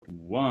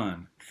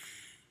one.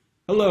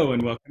 Hello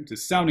and welcome to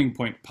Sounding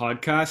Point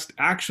Podcast,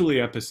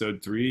 actually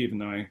episode 3, even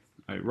though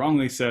I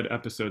wrongly said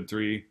episode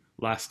 3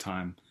 last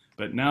time.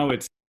 But now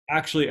it's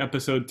actually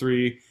episode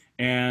 3,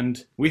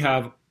 and we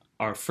have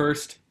our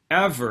first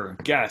ever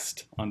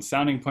guest on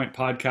Sounding Point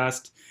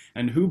Podcast.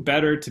 And who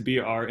better to be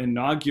our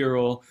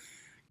inaugural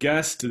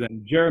guest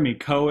than Jeremy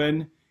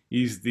Cohen?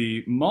 He's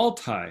the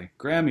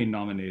multi-Grammy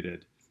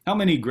nominated. How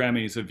many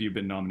Grammys have you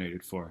been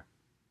nominated for?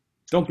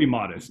 Don't be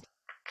modest.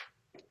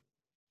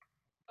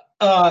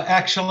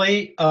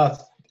 Actually,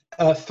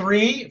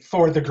 three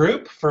for the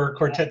group for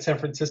Quartet San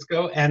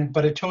Francisco,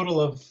 but a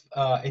total of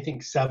I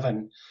think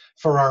 7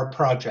 for our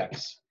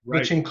projects, Right.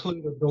 which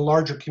include the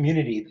larger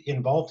community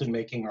involved in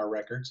making our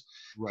records,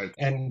 Right.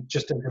 and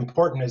just as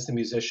important as the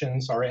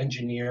musicians, our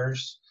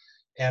engineers,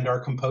 and our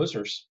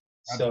composers.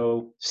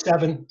 So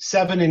seven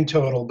in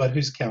total, but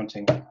who's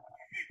counting?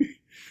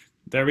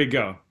 There we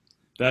go.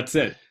 That's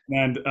it.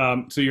 And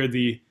so you're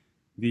the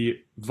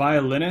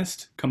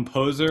violinist,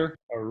 composer,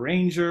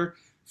 arranger,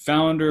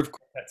 founder of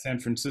Quartet San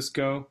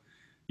Francisco.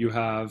 You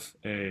have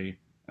a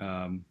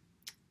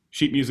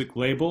sheet music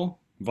label,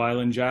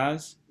 Violin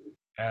Jazz,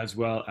 as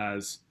well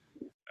as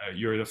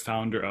you're the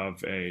founder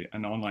of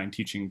an online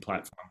teaching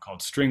platform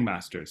called String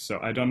Masters. So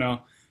I don't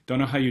know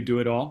how you do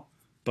it all,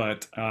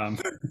 but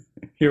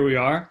here we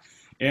are.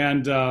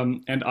 And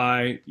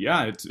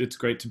it's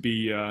great to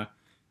be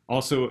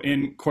also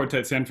in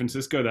Quartet San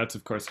Francisco. That's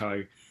of course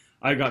how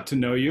I got to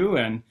know you,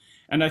 and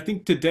I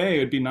think today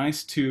it'd be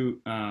nice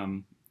to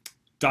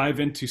dive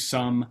into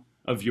some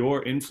of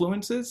your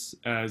influences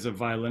as a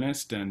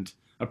violinist and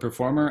a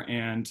performer,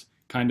 and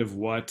kind of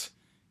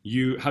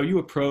how you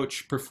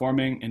approach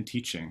performing and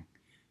teaching.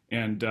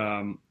 And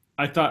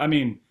I thought,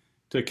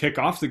 to kick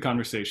off the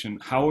conversation,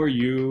 how are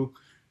you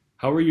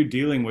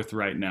dealing with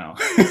right now?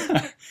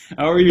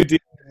 How are you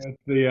dealing with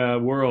the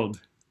world?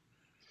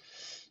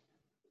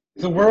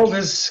 The world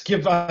is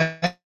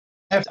I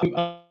have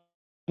to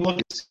look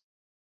at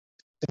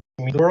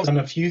the world's done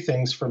a few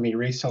things for me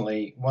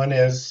recently. One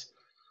is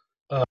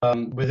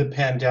with the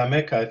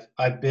pandemic,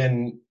 I've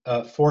been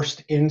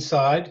forced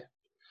inside.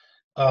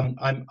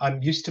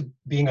 I'm used to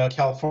being a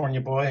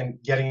California boy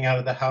and getting out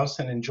of the house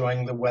and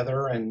enjoying the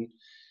weather and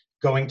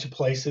going to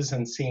places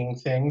and seeing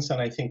things.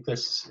 And I think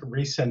this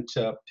recent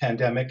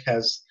pandemic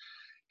has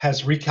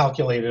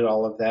recalculated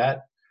all of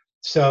that.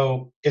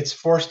 So it's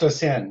forced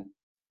us in.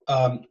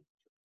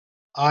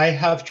 I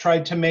have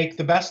tried to make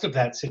the best of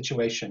that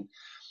situation.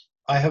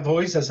 I have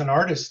always, as an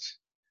artist,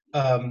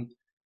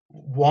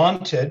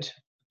 wanted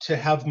to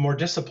have more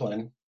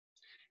discipline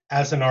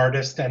as an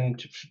artist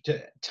and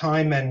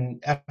time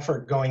and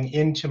effort going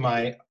into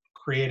my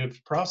creative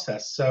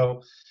process.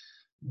 So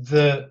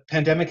the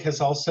pandemic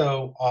has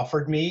also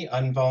offered me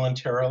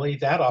involuntarily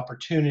that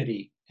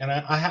opportunity. And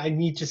I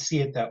need to see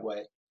it that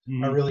way.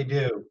 Mm-hmm. I really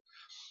do.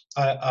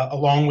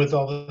 Along with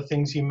all the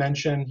things you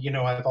mentioned,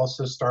 I've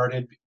also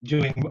started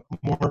doing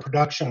more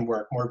production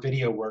work, more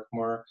video work,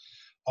 more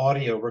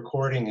audio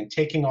recording, and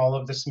taking all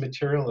of this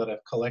material that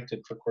I've collected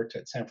for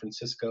Quartet San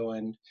Francisco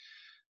and,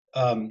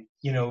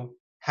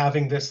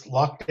 having this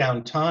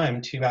lockdown time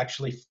to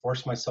actually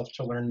force myself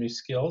to learn new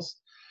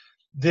skills.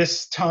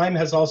 This time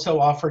has also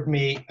offered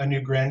me a new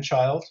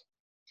grandchild.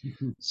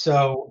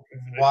 So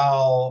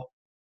while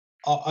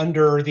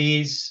under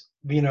these,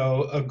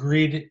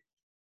 agreed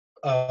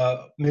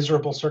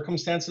miserable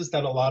circumstances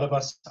that a lot of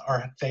us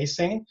are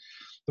facing,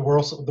 the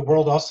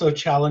world also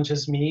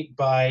challenges me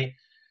by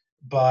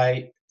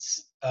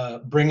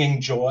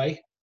bringing joy,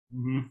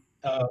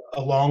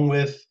 along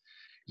with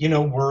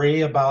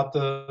worry about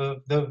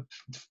the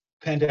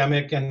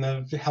pandemic and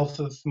the health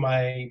of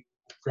my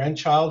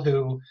grandchild,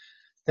 who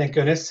thank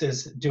goodness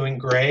is doing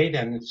great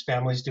and his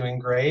family's doing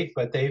great,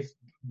 but they've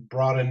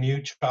brought a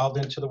new child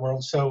into the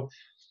world. So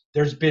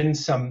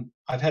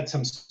I've had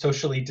some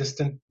socially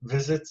distant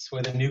visits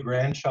with a new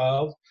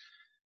grandchild.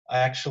 I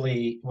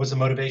actually was a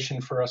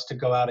motivation for us to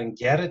go out and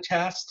get a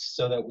test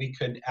so that we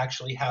could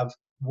actually have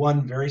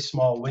one very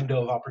small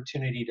window of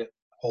opportunity to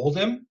hold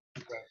him.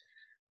 Right.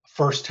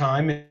 First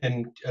time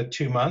in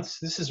 2 months.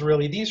 These are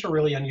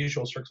really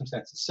unusual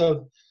circumstances.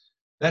 So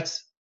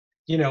that's,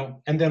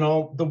 and then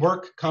all the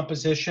work,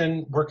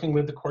 composition, working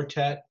with the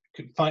quartet,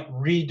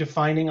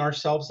 redefining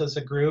ourselves as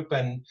a group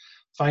and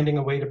finding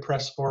a way to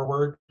press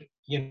forward.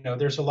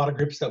 There's a lot of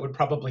groups that would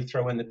probably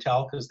throw in the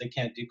towel because they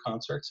can't do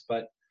concerts,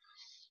 but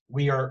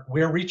we're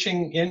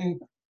reaching in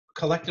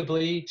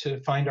collectively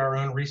to find our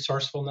own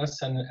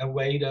resourcefulness and a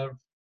way to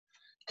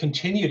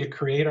continue to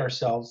create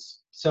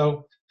ourselves.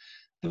 So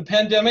the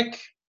pandemic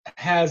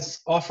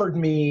has offered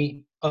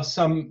me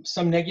some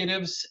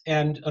negatives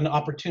and an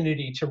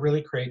opportunity to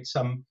really create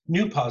some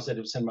new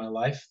positives in my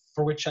life,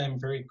 for which I am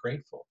very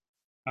grateful.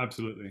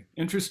 Absolutely.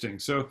 Interesting.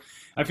 So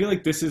I feel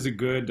like this is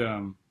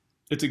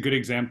it's a good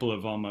example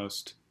of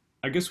almost,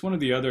 I guess, one of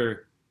the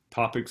other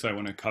topics I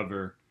want to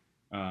cover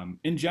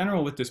in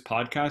general with this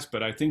podcast,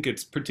 but I think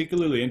it's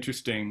particularly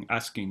interesting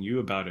asking you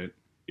about it,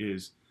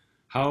 is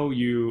how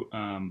you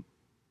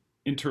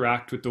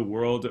interact with the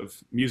world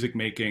of music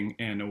making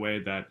in a way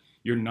that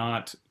you're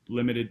not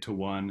limited to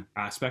one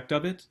aspect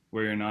of it,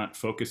 where you're not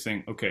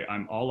focusing, okay,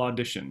 I'm all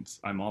auditions,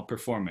 I'm all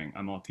performing,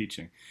 I'm all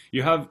teaching.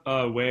 You have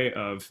a way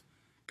of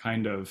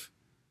kind of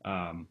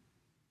um,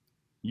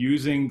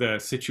 using the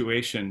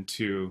situation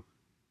to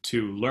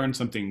learn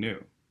something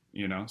new,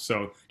 you know?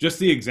 So just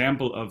the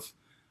example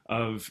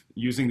of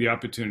using the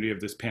opportunity of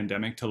this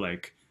pandemic to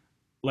like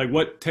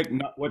what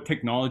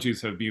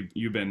technologies have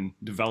you been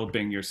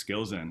developing your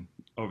skills in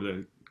over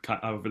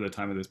the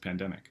time of this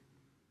pandemic?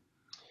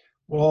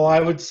 Well, I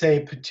would say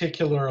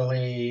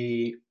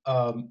particularly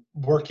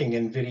working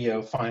in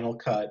video Final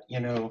Cut,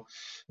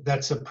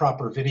 that's a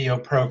proper video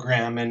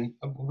program. And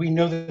we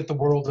know that the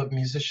world of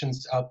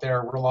musicians out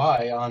there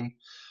rely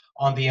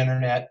on the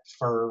internet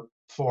for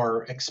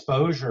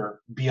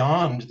exposure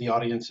beyond the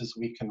audiences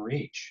we can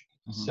reach.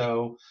 Hmm.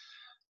 So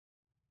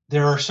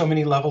there are so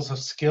many levels of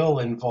skill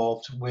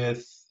involved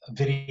with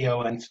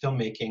video and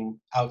filmmaking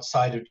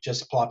outside of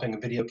just plopping a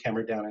video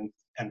camera down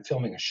and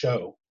filming a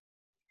show.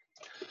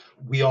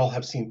 We all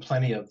have seen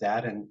plenty of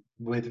that and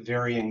with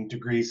varying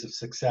degrees of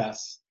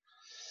success.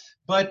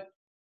 But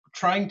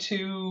trying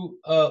to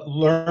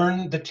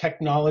learn the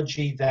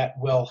technology that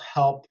will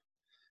help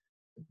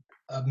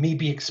me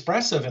be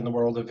expressive in the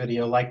world of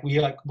video, like we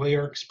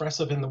are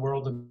expressive in the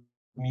world of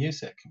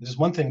music. There's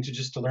one thing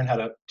to learn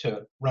how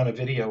to run a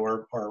video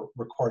or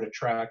record a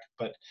track,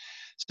 but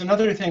it's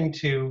another thing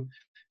to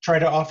try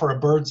to offer a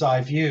bird's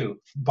eye view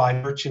by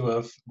virtue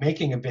of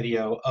making a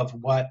video of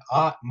what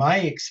my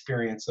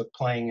experience of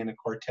playing in a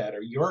quartet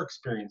or your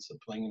experience of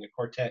playing in a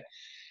quartet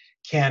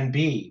can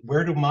be.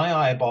 Where do my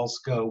eyeballs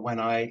go when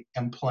I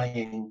am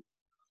playing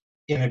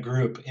in a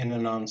group, in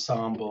an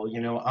ensemble?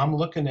 I'm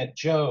looking at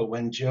Joe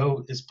when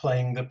Joe is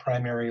playing the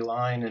primary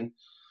line. And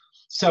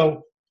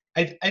so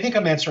I think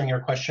I'm answering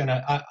your question.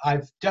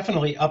 I've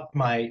definitely upped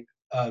my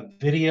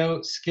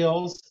video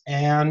skills.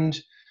 And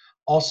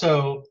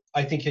also,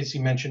 I think, as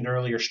you mentioned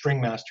earlier,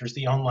 String Masters,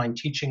 the online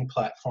teaching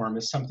platform,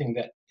 is something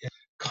that is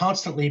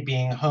constantly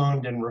being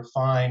honed and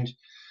refined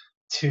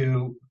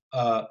to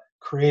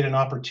create an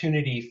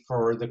opportunity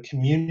for the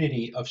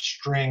community of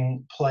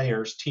string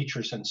players,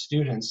 teachers, and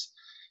students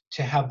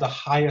to have the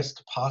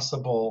highest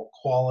possible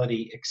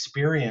quality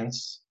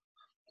experience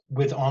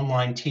with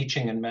online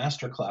teaching and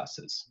master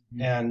classes.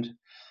 And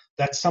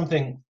that's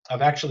something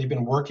I've actually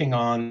been working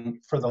on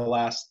for the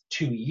last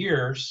 2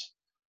 years.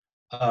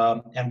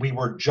 And we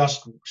were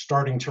just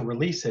starting to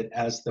release it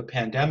as the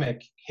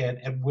pandemic hit,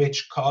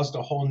 which caused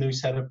a whole new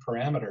set of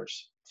parameters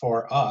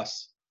for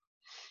us.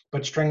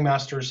 But String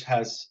Masters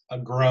has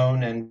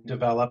grown and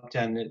developed,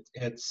 and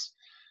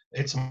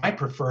it's my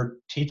preferred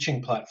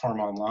teaching platform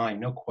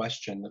online. No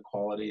question, the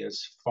quality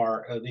is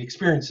the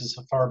experience is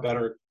a far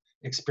better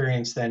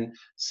experience than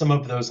some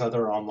of those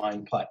other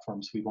online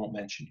platforms we won't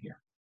mention here.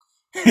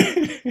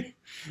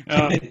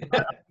 I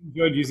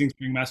enjoyed using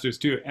String Masters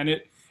too, and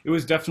it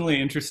was definitely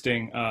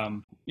interesting.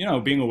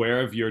 Being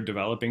aware of you're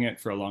developing it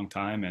for a long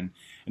time, and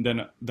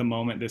then the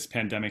moment this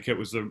pandemic hit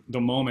was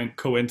the moment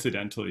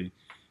coincidentally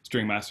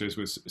String Masters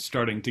was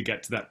starting to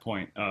get to that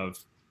point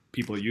of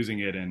people using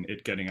it and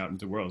it getting out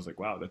into the world. It's like,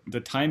 wow, the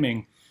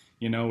timing,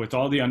 with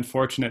all the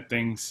unfortunate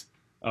things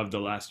of the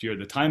last year,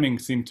 the timing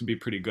seemed to be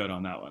pretty good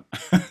on that one.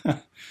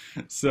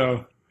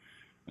 So,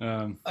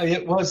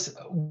 It was,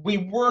 we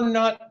were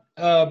not,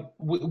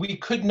 we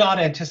could not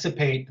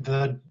anticipate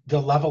the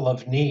level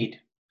of need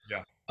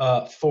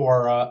yeah.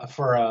 for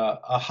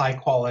a high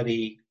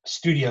quality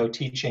studio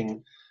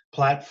teaching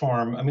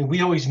platform. I mean,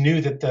 we always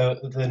knew that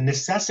the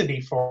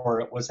necessity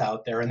for it was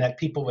out there and that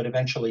people would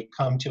eventually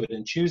come to it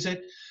and choose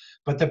it.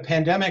 But the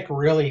pandemic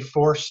really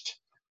forced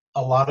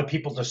a lot of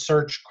people to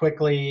search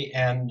quickly,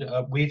 and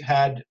we've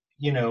had,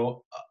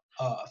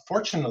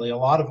 fortunately, a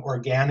lot of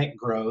organic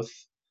growth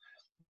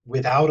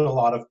without a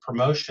lot of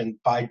promotion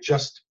by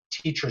just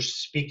teachers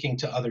speaking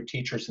to other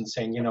teachers and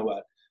saying, you know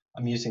what,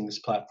 I'm using this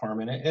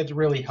platform, and it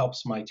really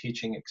helps my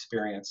teaching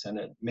experience and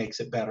it makes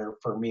it better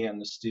for me and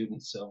the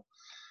students. So,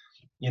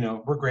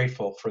 we're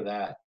grateful for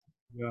that.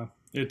 Yeah,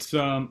 it's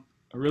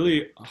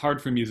really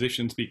hard for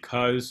musicians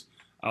because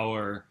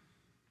our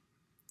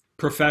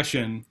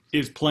profession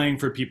is playing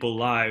for people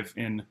live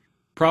in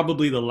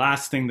probably the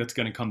last thing that's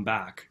going to come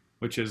back,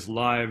 which is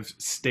live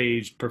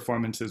staged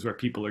performances where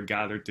people are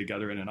gathered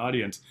together in an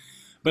audience.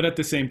 But at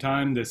the same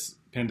time, this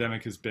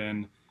pandemic has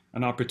been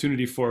an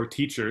opportunity for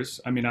teachers.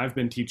 I mean, I've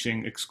been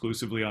teaching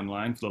exclusively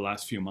online for the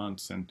last few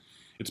months, and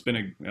it's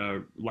been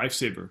a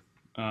lifesaver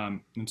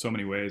in so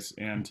many ways.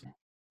 And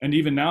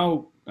even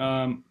now,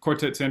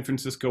 Quartet San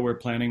Francisco, we're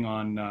planning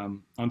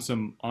on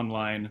some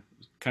online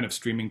kind of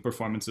streaming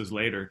performances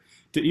later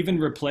to even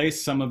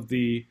replace some of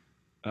the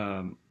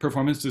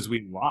performances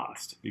we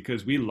lost,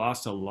 because we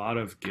lost a lot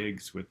of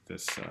gigs with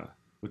this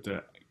with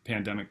the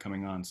pandemic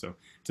coming on. So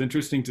it's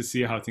interesting to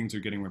see how things are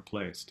getting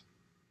replaced.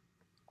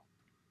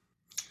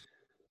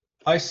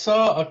 I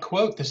saw a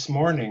quote this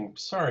morning.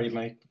 Sorry,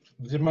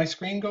 did my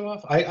screen go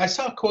off? I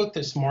saw a quote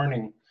this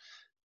morning,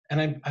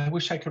 and I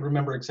wish I could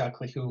remember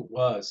exactly who it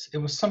was. It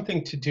was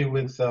something to do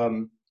with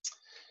the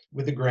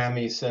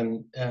Grammys,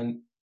 and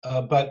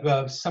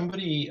but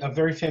somebody, a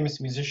very famous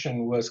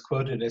musician, was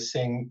quoted as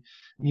saying,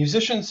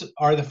 "Musicians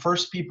are the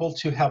first people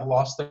to have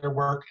lost their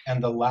work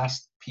and the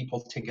last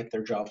people to get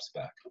their jobs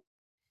back."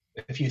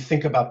 If you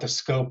think about the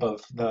scope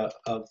of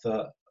of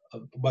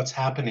what's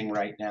happening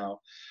right now,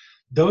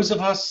 those of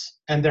us,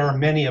 and there are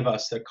many of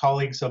us, that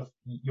colleagues of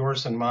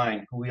yours and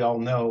mine, who we all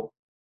know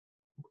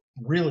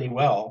really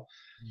well,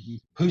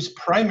 Mhm. whose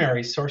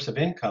primary source of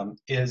income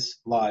is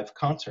live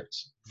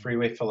concerts,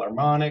 Freeway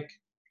Philharmonic,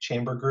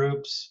 chamber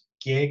groups,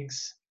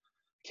 gigs,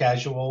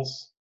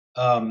 casuals.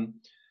 Um,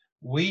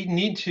 we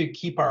need to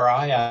keep our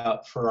eye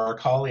out for our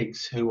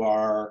colleagues who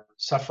are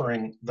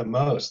suffering the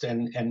most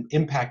and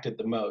impacted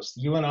the most.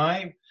 You and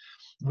I,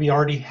 we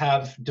already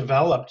have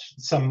developed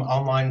some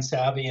online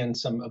savvy and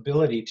some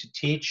ability to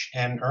teach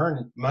and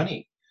earn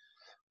money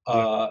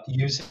Yeah.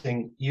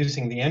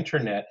 using the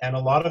internet, and a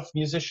lot of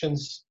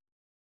musicians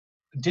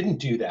didn't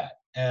do that.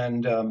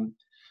 And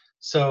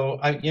so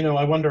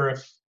I wonder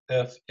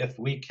if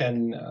we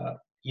can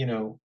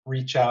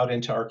reach out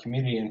into our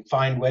community and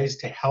find ways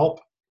to help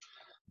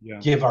Yeah.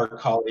 give our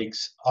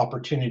colleagues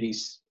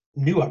opportunities,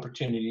 new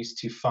opportunities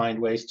to find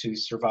ways to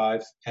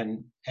survive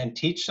and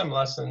teach some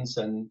lessons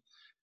and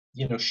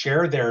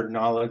share their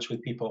knowledge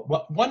with people.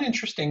 One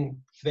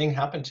interesting thing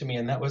happened to me,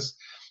 and that was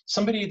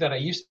somebody that I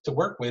used to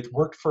work with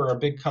worked for a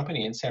big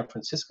company in San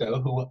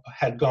Francisco who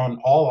had gone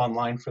all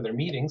online for their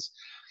meetings,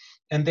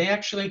 and they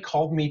actually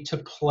called me to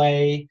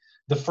play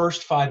the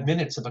first 5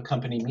 minutes of a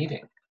company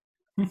meeting.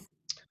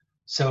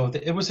 So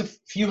it was a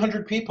few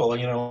hundred people,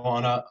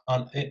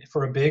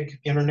 for a big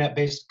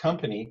internet-based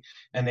company,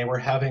 and they were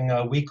having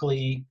a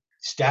weekly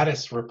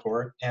status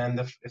report. And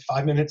the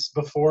 5 minutes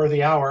before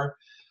the hour,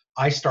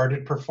 I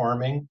started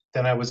performing.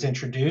 Then I was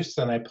introduced,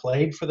 and I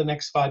played for the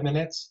next 5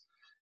 minutes,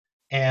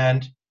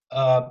 and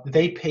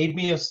they paid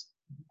me a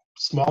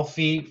small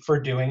fee for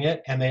doing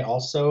it, and they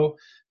also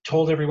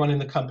told everyone in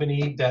the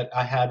company that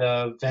I had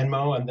a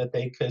Venmo and that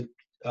they could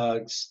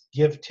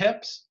give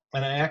tips.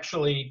 And I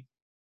actually,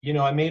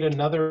 I made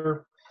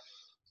another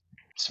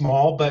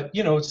small, but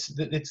it's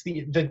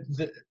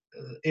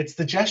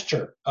the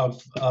gesture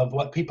of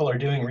what people are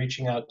doing,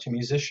 reaching out to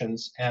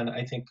musicians, and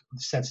I think the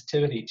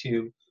sensitivity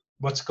to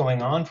what's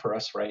going on for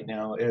us right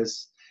now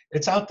it's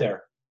out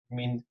there. I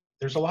mean,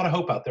 there's a lot of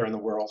hope out there in the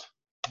world.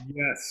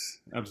 Yes,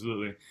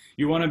 absolutely.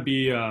 You want to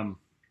be, on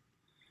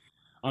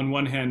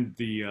one hand,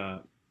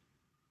 the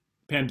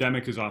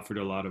pandemic has offered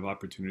a lot of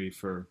opportunity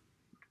for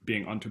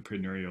being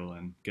entrepreneurial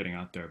and getting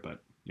out there,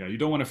 but yeah, you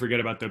don't want to forget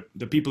about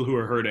the people who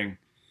are hurting,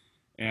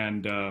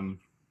 and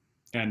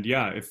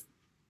yeah, if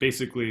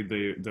basically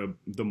the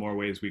more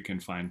ways we can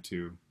find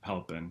to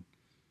help and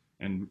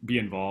be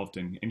involved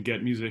and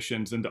get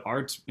musicians and the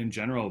arts in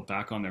general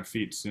back on their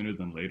feet sooner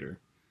than later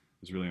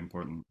is really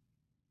important.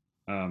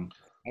 I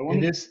It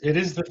wanted, is it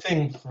is the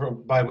thing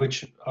by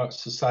which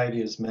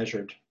society is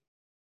measured.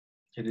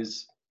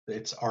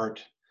 It's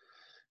art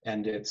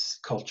and it's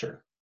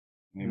culture,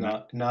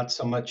 amen. not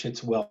so much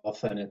its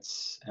wealth and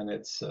its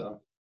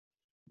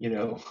you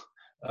know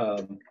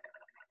um,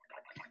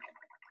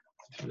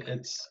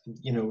 it's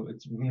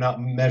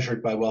not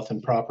measured by wealth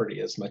and property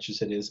as much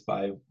as it is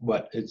by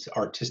what it's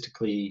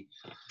artistically,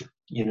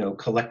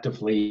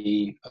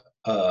 collectively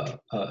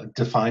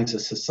defines a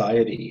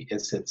society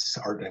is its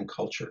art and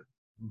culture.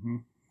 Hmm.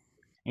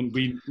 And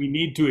we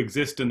need to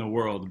exist in the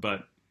world,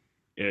 but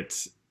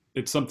it's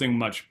it's something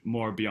much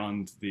more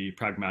beyond the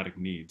pragmatic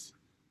needs.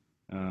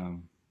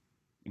 Um,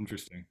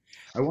 interesting.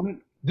 I wanted,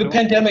 The I want,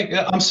 pandemic,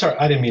 I'm sorry,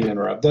 I didn't mean to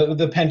interrupt.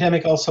 The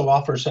pandemic also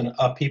offers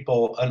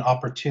people an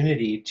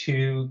opportunity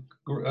to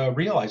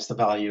realize the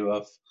value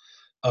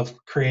of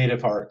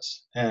creative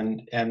arts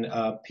and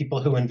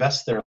people who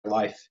invest their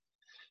life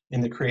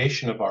in the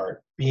creation of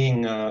art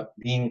being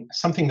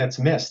something that's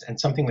missed and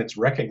something that's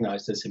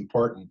recognized as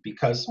important,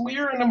 because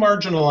we're in a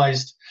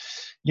marginalized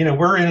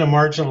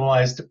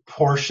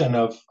portion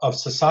of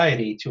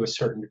society to a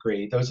certain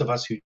degree. Those of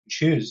us who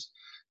choose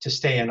to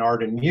stay in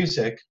art and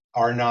music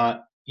are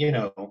not,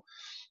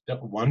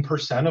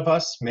 1% of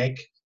us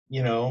make,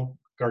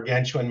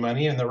 gargantuan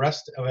money, and the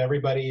rest of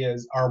everybody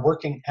are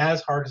working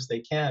as hard as they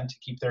can to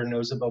keep their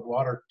nose above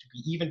water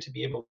to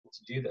be able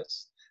to do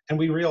this. And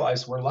we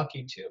realize we're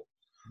lucky to.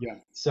 yeah,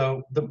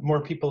 So the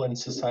more people in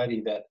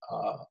society that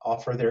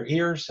offer their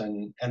ears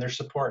and their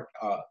support,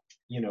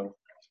 you know,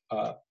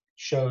 uh,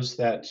 shows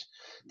that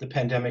the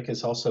pandemic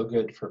is also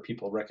good for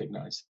people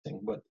recognizing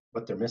what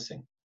they're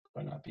missing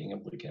by not being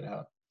able to get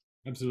out.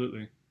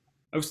 absolutely.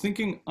 I was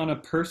thinking on a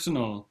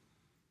personal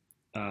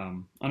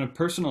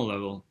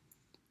level,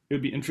 it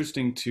would be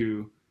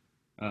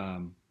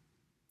um,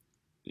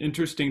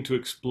 interesting to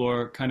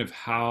explore kind of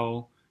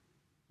how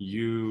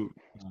you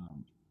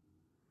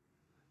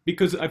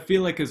because I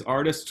feel like as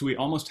artists we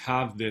almost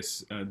have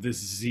this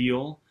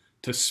zeal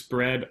to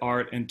spread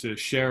art and to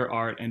share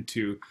art and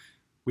to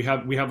we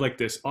have like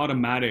this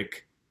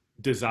automatic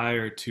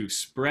desire to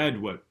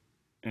spread what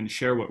and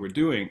share what we're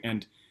doing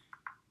and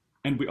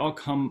we all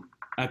come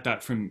at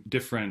that from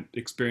different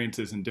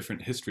experiences and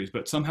different histories,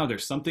 but somehow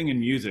there's something in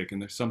music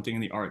and there's something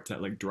in the art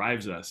that like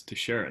drives us to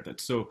share it,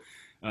 that's so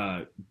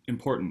uh,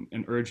 important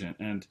and urgent.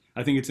 And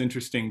I think it's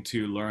interesting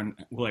to learn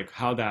like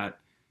how that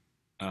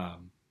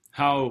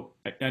how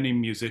any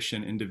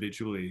musician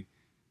individually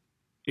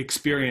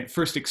experience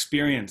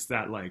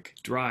that like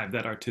drive,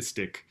 that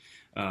artistic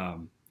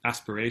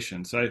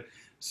aspiration.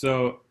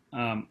 So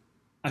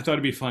I thought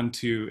it'd be fun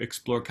to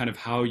explore kind of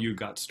how you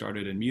got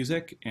started in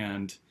music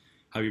and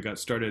how you got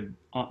started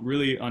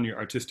really on your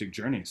artistic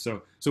journey.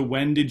 So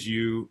when did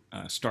you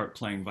start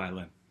playing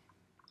violin?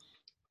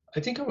 I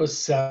think I was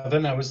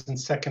 7. I was in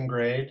second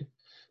grade.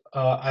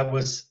 I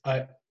was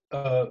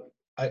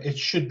it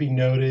should be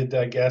noted,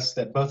 I guess,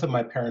 that both of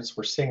my parents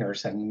were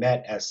singers and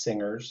met as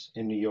singers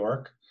in New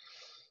York.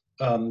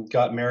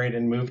 Got married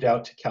and moved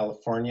out to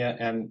California,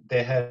 and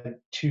they had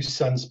 2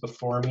 sons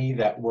before me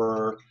that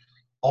were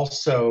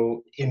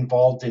also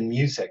involved in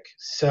music.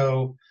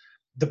 So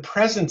the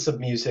presence of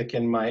music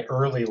in my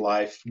early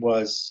life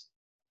was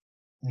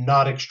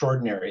not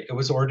extraordinary. It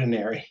was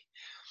ordinary.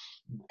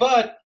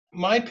 But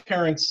my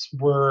parents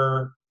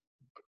were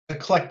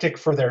eclectic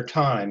for their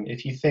time.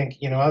 If you think,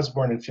 I was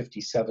born in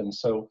 57,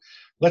 so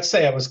let's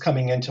say I was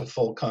coming into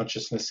full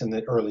consciousness in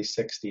the early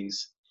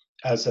 60s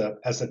as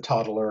a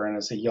toddler and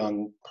as a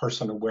young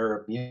person aware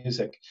of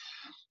music.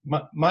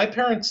 My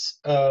parents,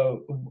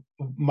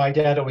 my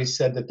dad always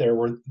said that there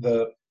were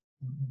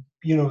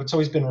it's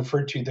always been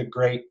referred to the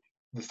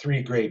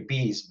 3 great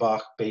Bs,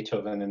 Bach,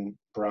 Beethoven, and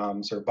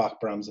Brahms, or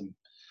Bach, Brahms, and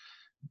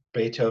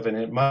Beethoven.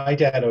 And my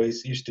dad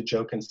always used to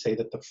joke and say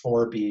that the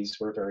 4 Bs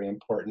were very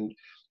important: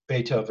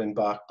 Beethoven,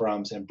 Bach,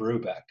 Brahms, and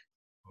Brubeck.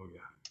 Oh yeah.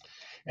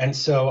 And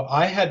so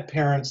I had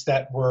parents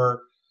that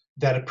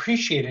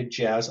appreciated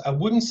jazz. I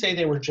wouldn't say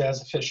they were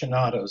jazz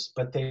aficionados,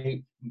 but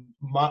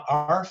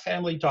our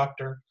family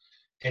doctor,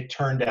 it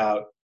turned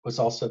out, was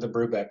also the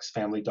Brubeck's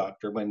family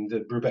doctor when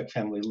the Brubeck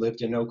family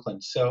lived in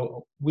Oakland.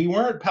 So we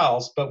weren't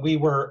pals, but we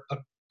were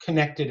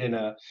connected in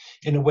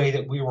a way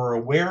that we were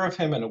aware of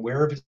him and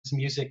aware of his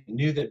music,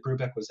 knew that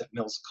Brubeck was at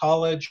Mills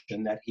College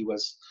and that he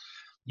was,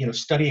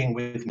 studying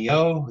with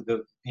Milhaud,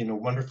 the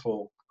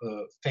wonderful,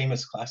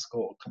 famous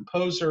classical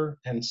composer.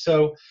 And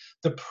so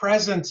the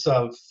presence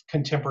of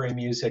contemporary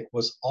music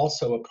was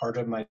also a part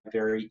of my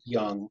very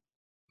young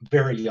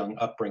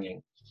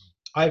upbringing.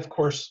 I, of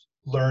course,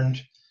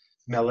 learned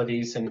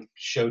melodies and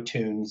show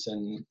tunes,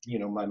 and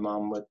my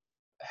mom would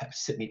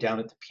sit me down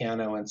at the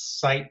piano and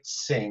sight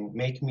sing,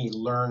 make me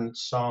learn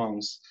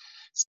songs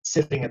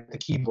sitting at the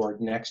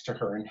keyboard next to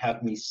her and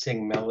have me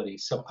sing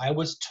melodies. So I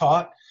was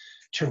taught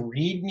to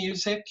read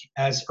music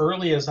as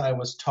early as I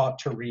was taught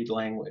to read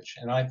language.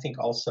 And I think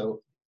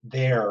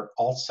there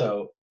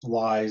also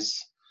lies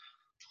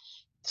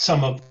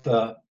some of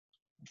the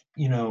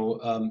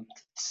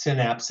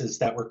synapses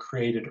that were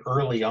created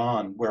early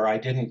on, where I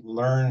didn't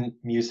learn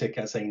music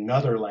as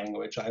another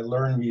language. I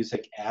learned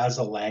music as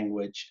a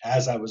language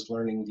as I was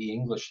learning the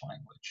English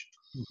language.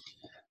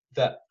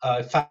 That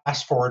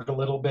fast forward a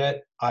little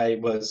bit, I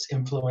was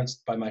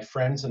influenced by my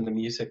friends and the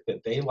music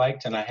that they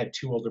liked, and I had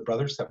 2 older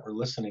brothers that were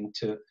listening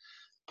to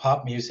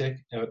pop music.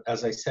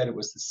 As I said, it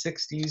was the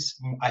 60s.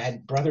 I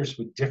had brothers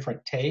with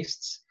different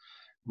tastes.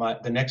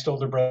 The next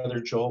older brother,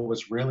 Joel,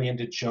 was really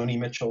into Joni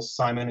Mitchell,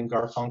 Simon and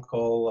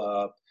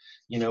Garfunkel,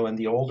 and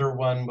the older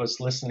one was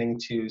listening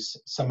to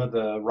some of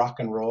the rock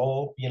and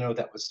roll,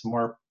 that was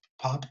more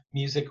pop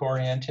music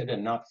oriented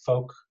and not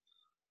folk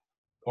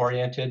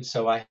oriented.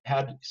 So I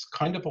had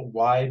kind of a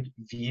wide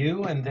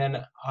view, and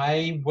then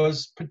I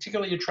was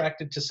particularly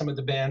attracted to some of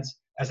the bands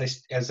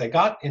as I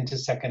got into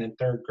second and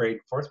third grade,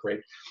 fourth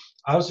grade.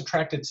 I was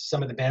attracted to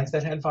some of the bands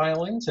that had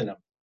violins in them.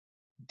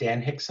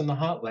 Dan Hicks and the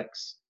Hot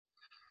Licks,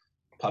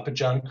 Papa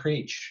John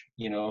Creech,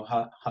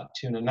 Hot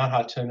Tuna, not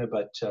Hot Tuna,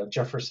 but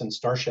Jefferson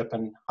Starship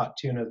and Hot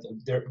Tuna,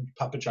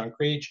 Papa John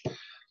Creech,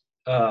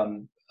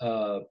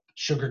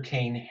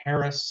 Sugarcane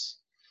Harris,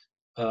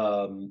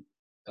 um,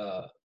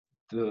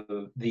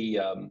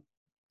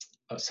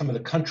 some of the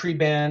country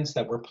bands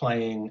that were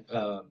playing,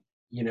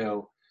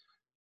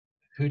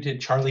 who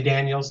did Charlie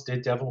Daniels,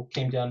 did Devil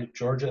Came Down to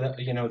Georgia,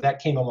 that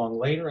came along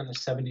later in the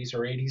 70s or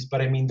 80s. But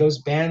I mean, those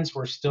bands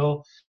were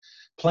still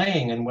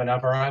playing, and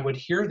whenever I would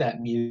hear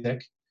that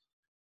music,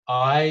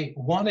 I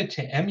wanted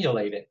to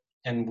emulate it.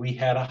 And we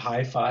had a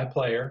hi-fi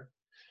player,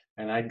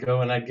 and I'd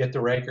go and I'd get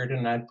the record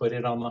and I'd put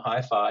it on the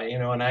hi-fi,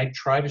 and I'd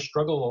try to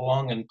struggle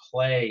along and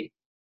play.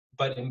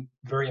 But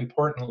very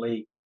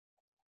importantly,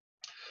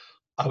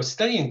 I was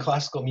studying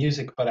classical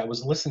music, but I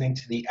was listening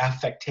to the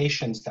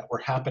affectations that were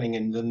happening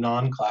in the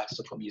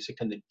non-classical music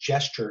and the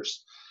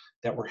gestures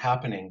that were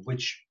happening,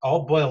 which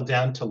all boiled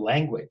down to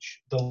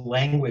language, the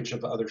language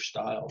of other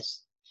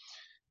styles.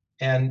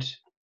 And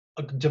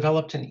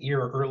developed an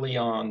ear early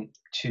on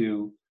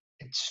to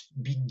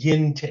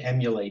begin to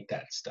emulate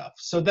that stuff.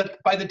 So that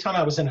by the time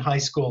I was in high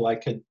school, I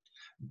could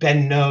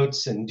bend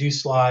notes and do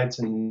slides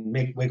and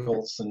make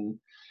wiggles and,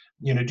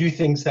 do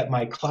things that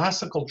my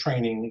classical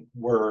training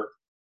were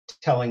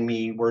telling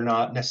me were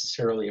not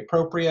necessarily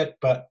appropriate.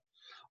 But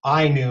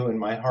I knew in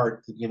my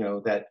heart,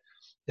 that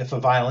if a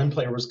violin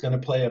player was going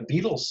to play a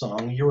Beatles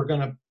song, you were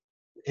going to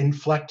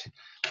inflect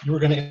you were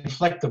going to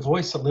inflect the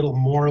voice a little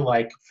more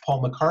like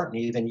Paul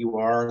McCartney than you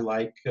are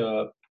like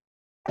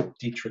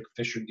Dietrich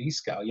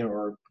Fischer-Dieskau,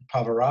 or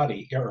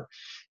Pavarotti, or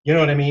you know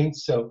what I mean.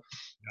 So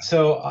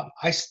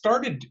I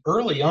started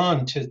early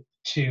on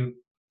to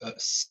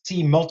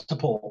see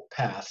multiple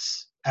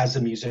paths as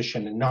a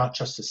musician and not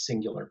just a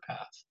singular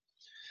path.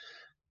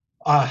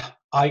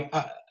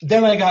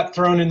 Then I got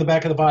thrown in the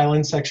back of the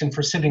violin section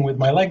for sitting with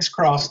my legs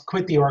crossed,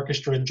 quit the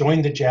orchestra,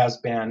 joined the jazz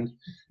band,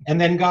 and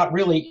then got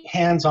really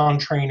hands-on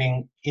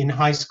training in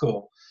high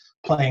school,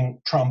 playing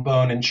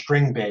trombone and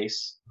string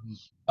bass,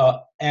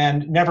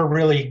 and never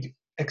really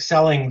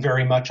excelling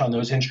very much on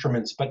those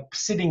instruments. But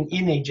sitting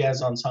in a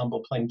jazz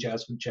ensemble, playing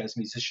jazz with jazz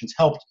musicians,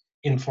 helped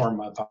inform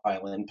my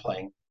violin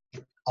playing.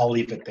 I'll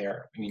leave it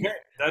there. I mean,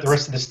 the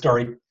rest of the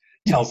story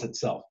tells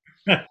itself.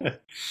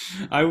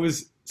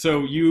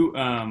 So you,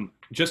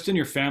 just in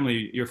your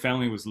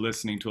family was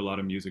listening to a lot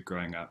of music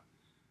growing up.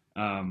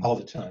 All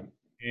the time.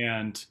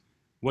 And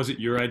was it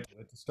your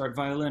idea to start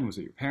violin? Was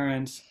it your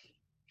parents?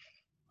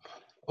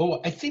 Oh,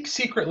 I think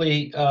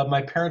secretly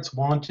my parents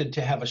wanted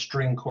to have a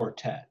string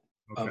quartet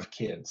of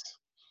kids.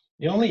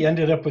 They only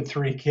ended up with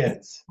 3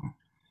 kids.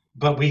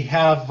 But we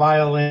have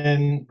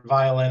violin,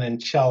 and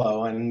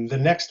cello, and the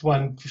next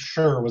one for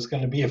sure was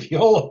going to be a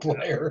viola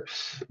player,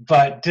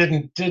 but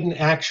didn't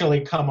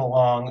actually come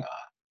along.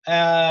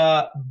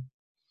 But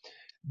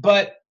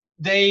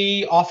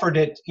they offered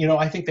it.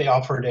 I think they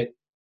offered it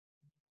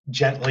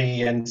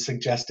gently and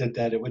suggested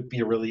that it would be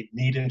a really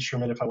neat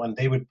instrument if I wanted.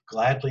 They would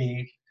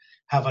gladly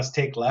have us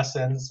take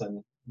lessons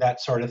and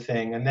that sort of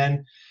thing. And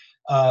then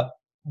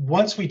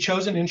once we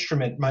chose an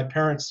instrument, my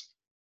parents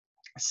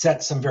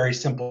set some very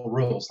simple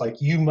rules,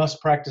 like you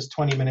must practice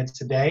 20 minutes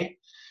a day,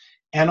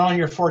 and on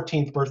your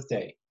 14th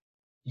birthday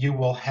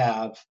we'll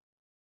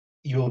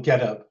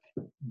get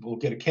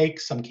a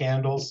cake, some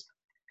candles,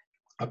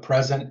 a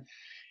present,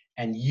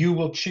 and you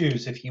will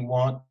choose if you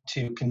want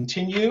to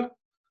continue.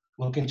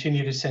 We'll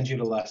continue to send you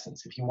to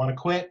lessons. If you want to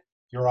quit,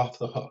 you're off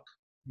the hook.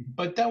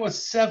 But that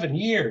was 7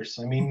 years.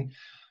 I mean,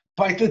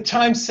 by the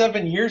time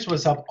 7 years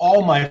was up,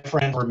 all my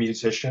friends were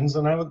musicians,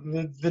 and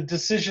the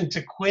decision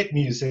to quit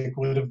music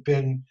would have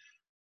been,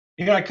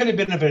 I could have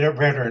been a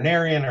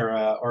veterinarian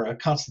or a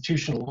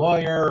constitutional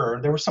lawyer,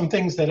 or there were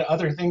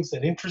other things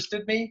that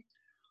interested me.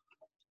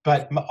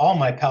 But all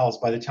my pals,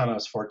 by the time I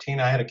was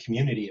 14, I had a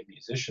community of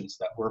musicians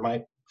that were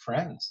my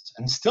friends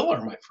and still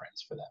are my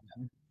friends for that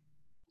matter.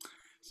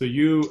 So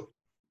you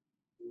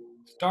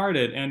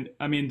started, and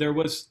I mean, there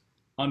was,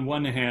 on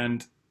one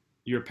hand,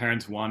 your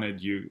parents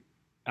wanted you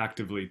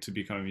actively to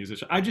become a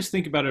musician. I just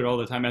think about it all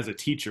the time as a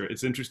teacher.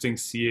 It's interesting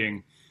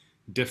seeing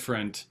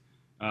different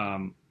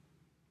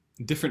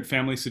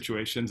family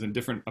situations and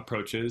different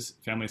approaches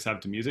families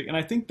have to music. And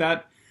I think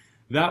that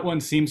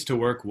one seems to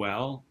work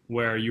well,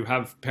 where you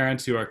have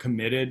parents who are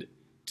committed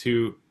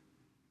to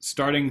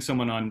starting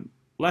someone on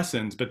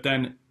lessons, but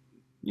then,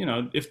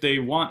 if they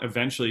want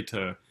eventually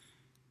to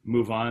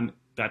move on,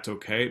 that's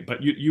okay.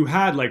 But you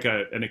had like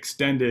an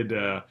extended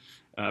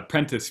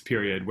apprentice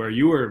period where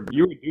you were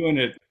doing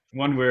it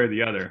one way or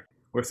the other,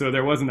 so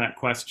there wasn't that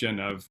question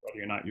of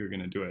whether or not you were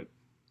going to do it.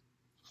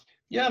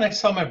 Yeah, and I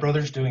saw my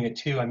brothers doing it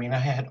too. I mean, I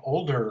had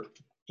older,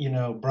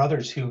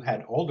 brothers who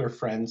had older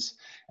friends,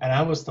 and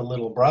I was the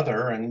little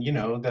brother, and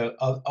the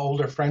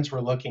older friends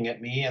were looking at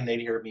me, and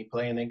they'd hear me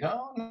play, and they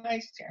go, "Oh,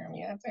 nice,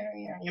 Jeremy."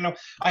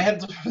 I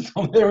had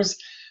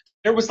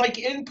there was like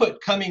input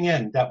coming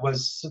in that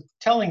was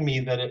telling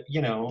me that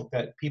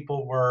that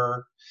people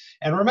were.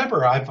 And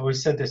remember, I've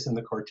always said this in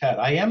the quartet,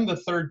 I am the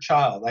third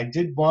child. I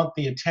did want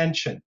the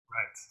attention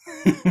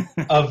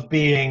of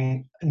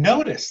being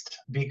noticed,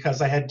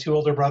 because I had 2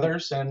 older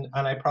brothers, and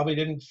I probably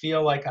didn't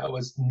feel like I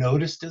was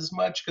noticed as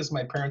much because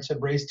my parents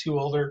had raised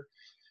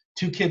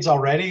 2 kids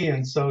already.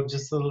 And so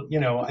just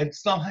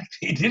it's not like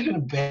they didn't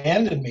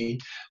abandon me.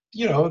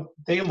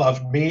 They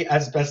loved me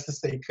as best as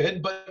they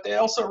could, but they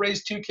also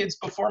raised 2 kids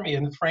before me.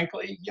 And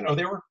frankly,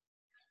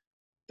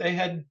 they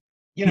had,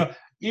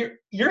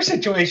 your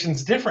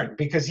situation's different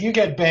because you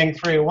get banged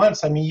 3 at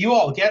once. I mean, you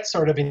all get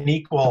sort of an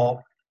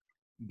equal.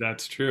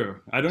 That's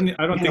true. I don't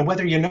think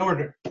whether you know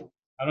it.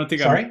 I don't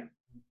think. Sorry.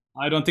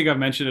 I don't think I've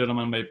mentioned it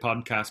on my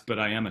podcast, but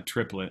I am a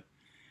triplet.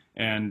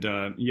 And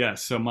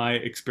yes, so my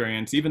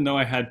experience, even though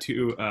I had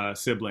 2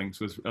 siblings,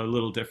 was a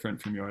little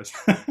different from yours.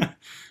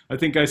 I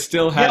think I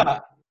still had. Yeah.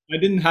 I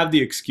didn't have the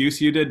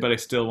excuse you did, but I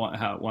still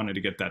wanted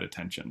to get that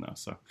attention, though.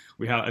 So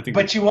I think.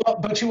 But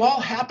you all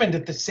happened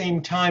at the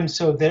same time,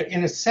 so there,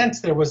 in a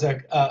sense, there was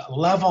a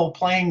level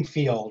playing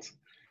field,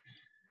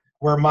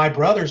 where my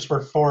brothers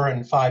were 4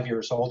 and 5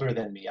 years older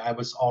than me. I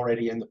was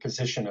already in the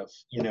position of,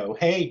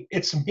 hey,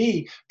 it's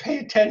me. Pay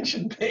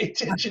attention,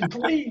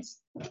 please.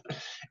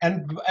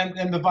 And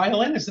the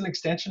violin is an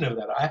extension of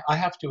that. I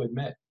have to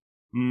admit.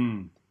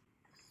 Mm.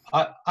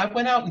 I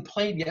went out and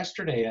played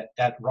yesterday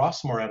at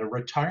Rossmore at a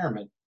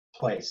retirement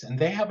place, and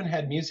they haven't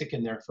had music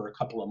in there for a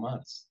couple of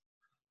months.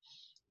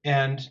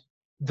 And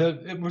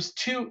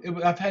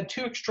I've had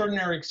 2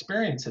 extraordinary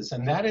experiences,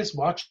 and that is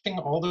watching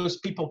all those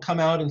people come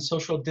out in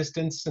social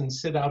distance and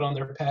sit out on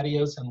their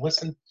patios and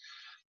listen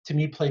to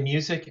me play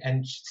music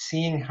and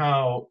seeing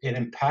how it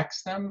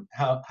impacts them,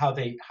 how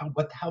they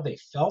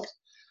felt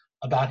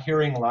about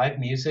hearing live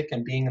music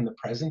and being in the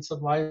presence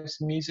of live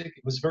music.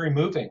 It was very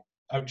moving.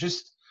 I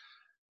just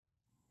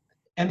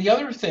And the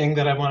other thing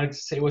that I wanted to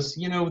say was,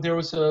 there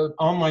was a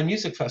online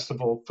music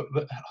festival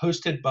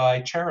hosted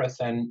by Cherith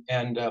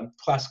and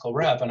Classical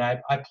Rev, and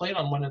I played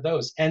on one of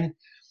those. And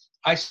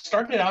I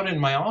started out in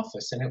my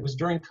office, and it was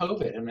during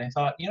COVID, and I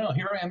thought,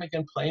 here I am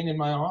again playing in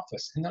my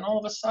office. And then all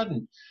of a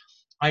sudden,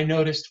 I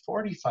noticed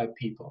 45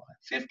 people,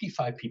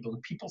 55 people,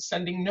 and people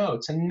sending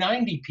notes, and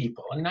 90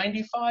 people, and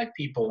 95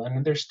 people,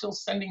 and they're still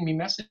sending me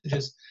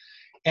messages.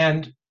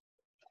 And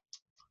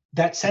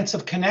that sense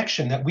of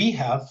connection that we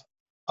have,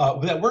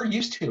 that we're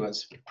used to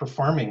as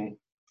performing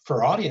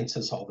for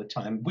audiences all the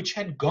time, which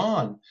had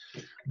gone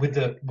with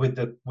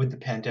the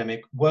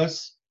pandemic,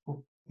 was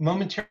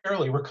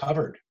momentarily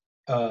recovered.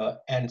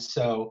 And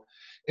so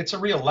it's a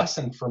real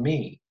lesson for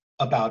me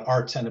about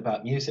arts and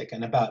about music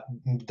and about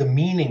the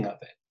meaning of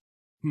it.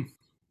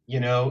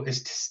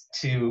 Is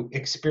to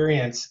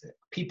experience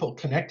people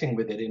connecting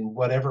with it in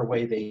whatever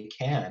way they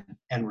can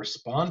and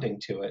responding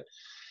to it.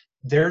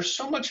 There's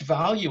so much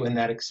value in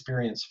that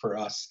experience for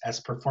us as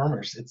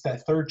performers. It's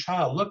that third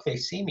child. Look, they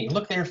see me.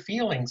 Look, they're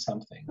feeling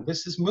something.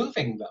 This is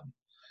moving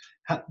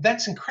them.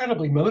 That's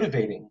incredibly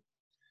motivating.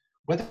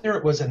 Whether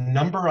it was a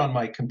number on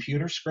my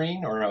computer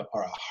screen or a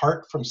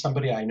heart from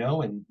somebody I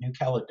know in New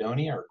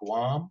Caledonia or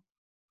Guam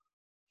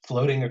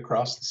floating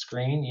across the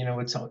screen,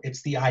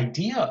 it's the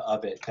idea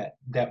of it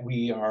that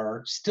we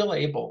are still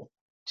able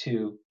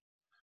to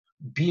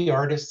be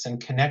artists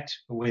and connect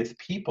with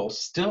people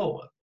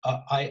still.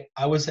 I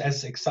was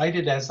as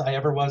excited as I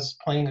ever was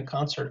playing a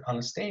concert on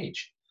a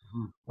stage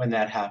when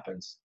that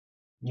happens.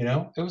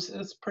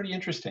 It's pretty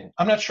interesting.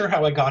 I'm not sure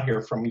how I got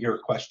here from your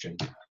question,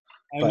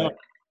 but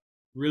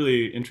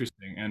really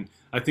interesting. And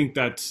I think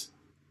that's,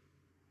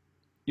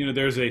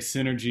 there's a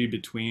synergy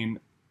between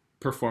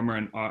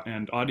performer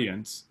and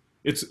audience.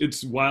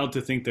 It's wild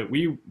to think that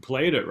we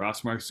played at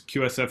Rossmore,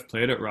 QSF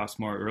played at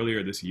Rossmore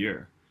earlier this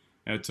year.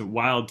 And it's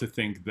wild to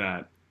think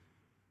that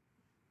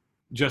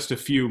just a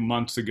few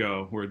months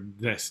ago were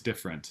this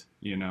different,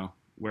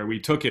 where we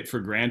took it for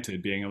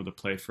granted being able to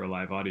play for a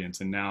live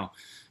audience. And now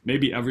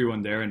maybe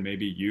everyone there and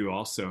maybe you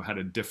also had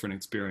a different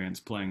experience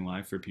playing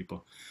live for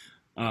people.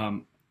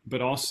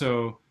 But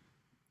also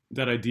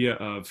that idea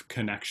of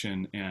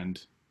connection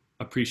and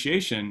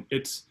appreciation,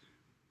 it's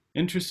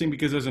interesting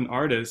because as an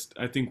artist,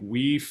 I think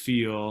we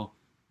feel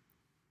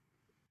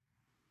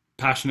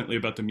passionately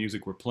about the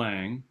music we're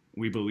playing.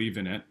 We believe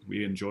in it.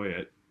 We enjoy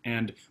it.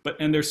 And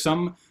there's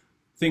some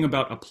thing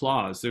about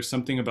applause. There's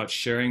something about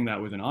sharing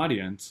that with an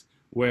audience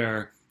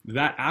where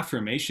that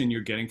affirmation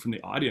you're getting from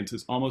the audience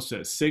is almost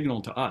a signal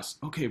to us.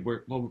 Okay,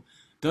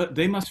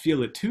 they must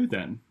feel it too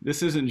then.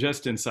 This isn't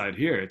just inside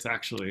here. It's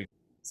actually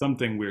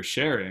something we're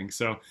sharing.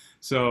 So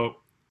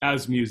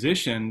as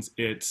musicians,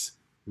 it's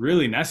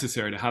really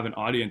necessary to have an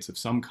audience of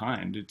some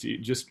kind. It's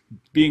just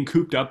being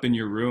cooped up in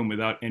your room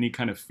without any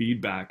kind of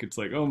feedback. It's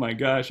like, oh my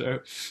gosh, I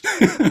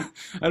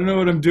don't know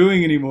what I'm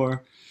doing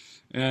anymore.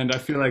 And I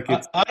feel like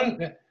it's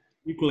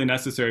equally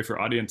necessary for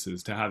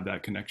audiences to have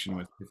that connection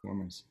with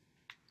performers.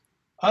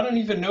 I don't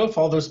even know if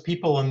all those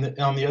people on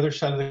the other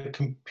side of the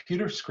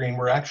computer screen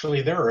were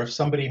actually there, or if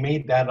somebody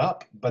made that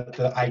up. But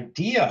the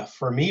idea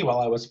for me while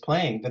I was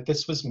playing that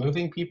this was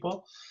moving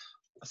people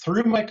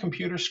through my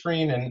computer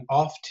screen and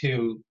off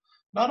to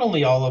not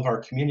only all of our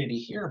community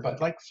here,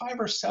 but like 5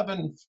 or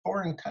 7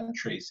 foreign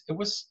countries. It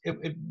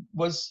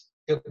was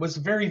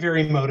very,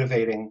 very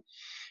motivating.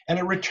 And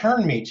it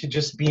returned me to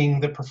just being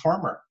the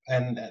performer,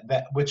 and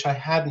that which I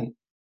hadn't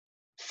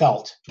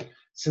felt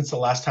since the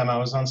last time I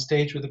was on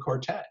stage with the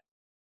quartet.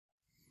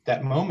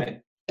 That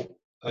moment,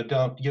 you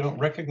don't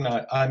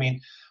recognize. I mean,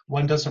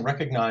 one doesn't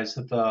recognize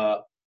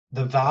the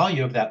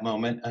value of that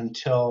moment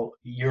until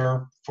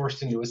you're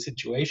forced into a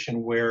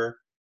situation where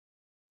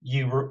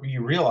you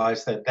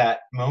realize that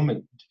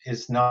moment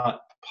is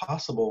not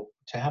possible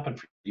to happen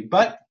for you.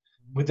 But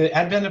with the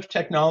advent of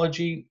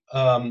technology,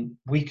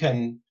 we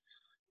can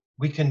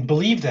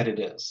believe that it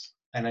is.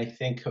 And I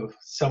think of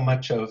so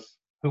much of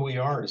who we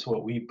are is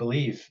what we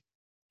believe,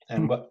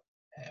 and what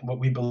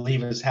we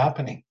believe is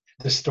happening.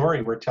 The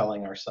story we're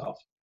telling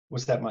ourselves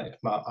was that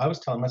I was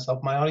telling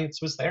myself my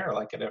audience was there,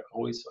 like it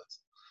always was.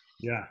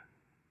 Yeah.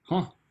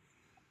 Huh.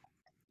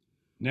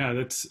 Yeah,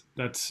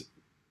 that's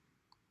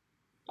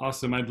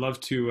awesome. I'd love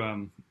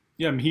to.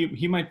 Yeah,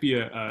 he might be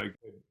a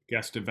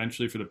guest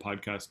eventually for the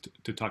podcast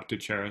to talk to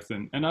Cherith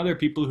and other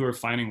people who are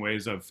finding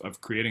ways of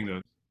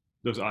creating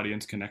those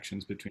audience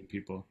connections between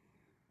people.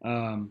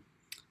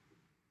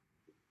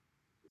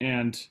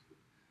 And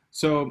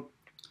so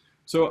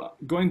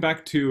going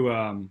back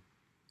to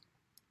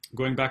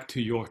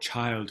your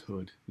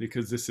childhood,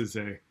 because this is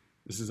a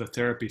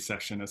therapy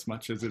session as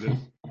much as it is a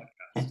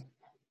podcast.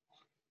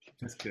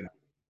 Just kidding.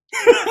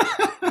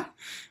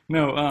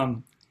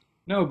 No,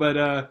 but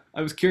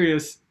I was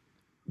curious.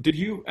 Did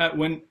you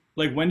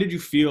when did you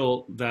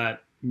feel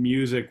that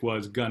music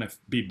was gonna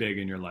be big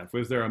in your life?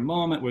 Was there a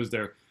moment? Was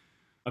there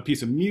a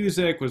piece of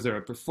music? Was there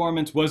a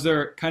performance? Was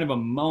there kind of a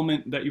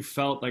moment that you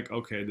felt like,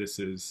 okay, this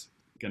is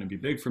going to be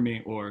big for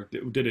me, or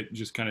did it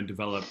just kind of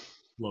develop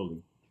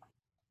slowly?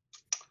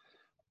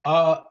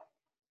 Uh,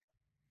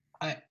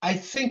 I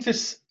think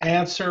this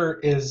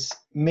answer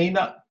may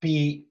not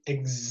be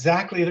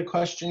exactly the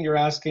question you're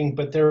asking,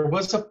 but there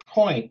was a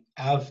point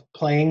of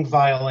playing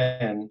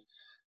violin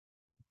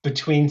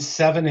between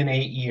 7 and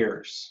 8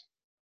 years,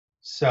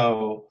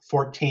 so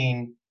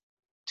 14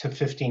 to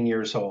 15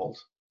 years old,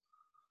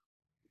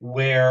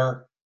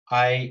 where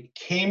I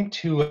came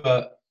to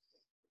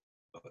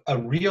a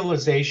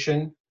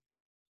realization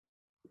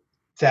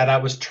that I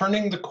was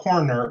turning the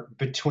corner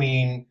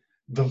between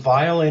the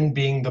violin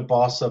being the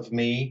boss of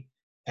me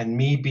and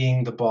me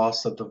being the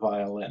boss of the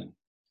violin.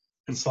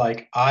 It's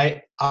like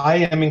I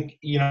am in,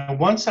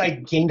 once I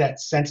gained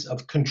that sense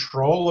of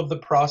control of the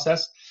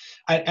process,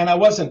 and I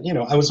wasn't,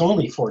 I was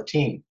only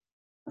 14.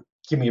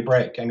 Give me a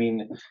break. I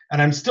mean,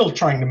 and I'm still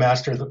trying to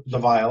master the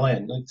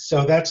violin.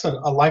 So that's a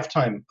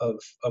lifetime of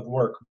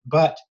work.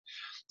 But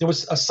there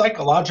was a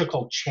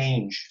psychological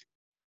change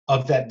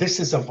of that. This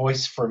is a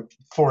voice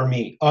for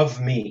me,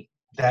 of me,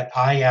 that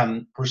I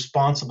am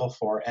responsible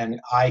for and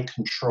I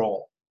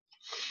control.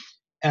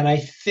 And I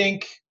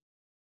think,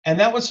 and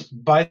that was,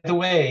 by the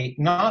way,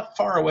 not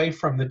far away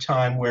from the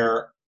time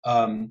where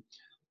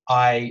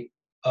I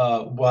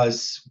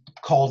was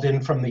called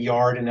in from the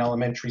yard in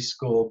elementary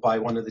school by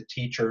one of the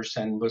teachers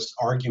and was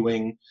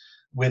arguing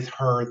with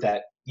her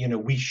that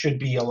we should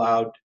be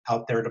allowed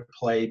out there to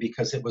play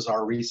because it was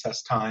our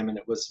recess time, and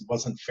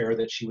wasn't fair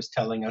that she was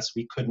telling us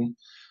we couldn't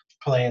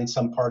play in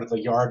some part of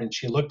the yard. And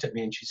she looked at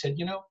me and she said,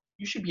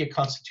 you should be a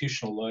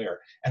constitutional lawyer.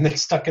 And that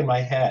stuck in my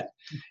head.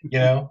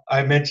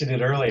 I mentioned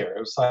it earlier. It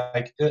was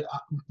like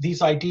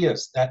these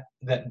ideas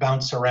that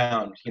bounce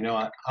around.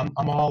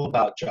 I'm all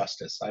about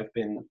justice. I've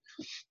been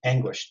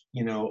anguished,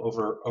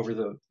 over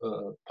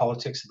the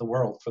politics of the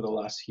world for the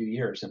last few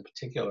years in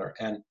particular.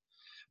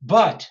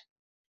 But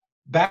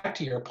back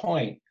to your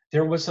point,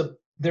 there was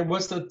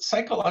the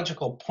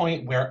psychological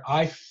point where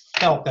I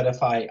felt that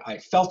if I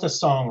felt a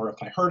song, or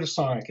if I heard a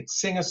song, I could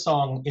sing a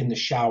song in the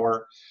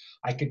shower.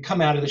 I could come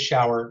out of the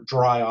shower,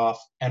 dry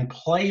off, and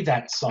play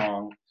that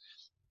song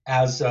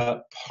as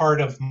a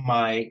part of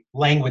my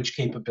language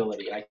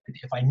capability.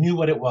 If I knew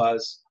what it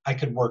was, I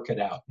could work it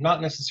out.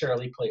 Not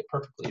necessarily play it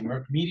perfectly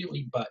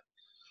immediately,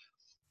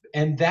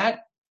 and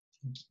that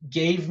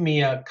gave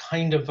me a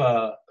kind of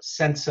a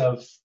sense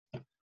of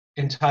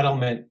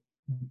entitlement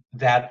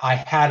that I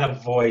had a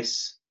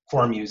voice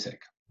for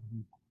music.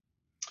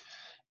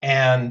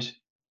 And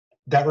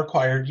that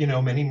required,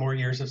 many more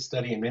years of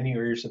study and many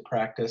years of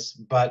practice,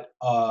 but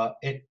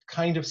it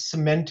kind of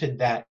cemented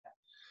that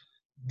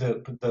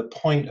the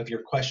point of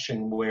your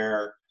question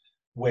where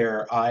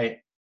I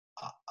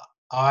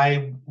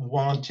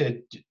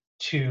wanted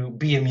to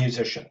be a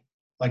musician.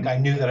 Like I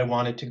knew that I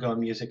wanted to go in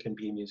music and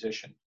be a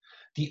musician.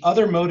 The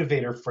other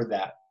motivator for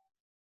that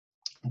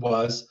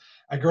was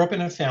I grew up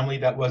in a family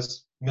that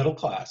was middle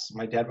class.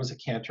 My dad was a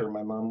cantor.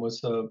 My mom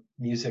was a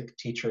music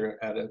teacher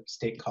at a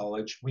state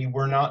college. We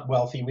were not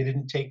wealthy. We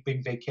didn't take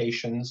big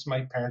vacations.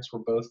 My parents were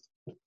both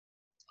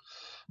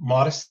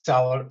modest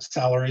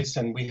salaries,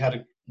 and we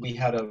had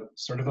a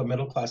sort of a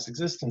middle class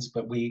existence,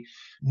 but we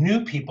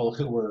knew people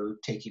who were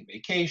taking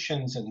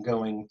vacations and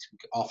going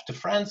off to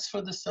France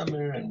for the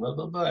summer and blah,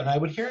 blah, blah. And I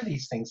would hear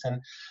these things,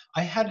 and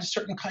I had a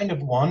certain kind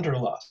of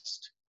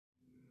wanderlust.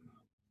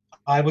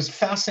 I was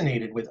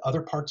fascinated with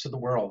other parts of the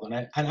world,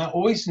 and I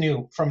always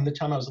knew from the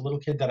time I was a little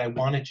kid that I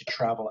wanted to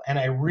travel, and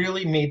I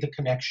really made the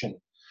connection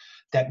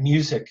that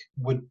music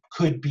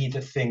could be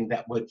the thing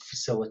that would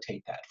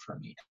facilitate that for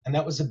me. And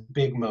that was a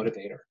big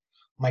motivator.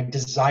 My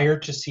desire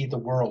to see the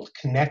world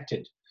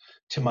connected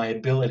to my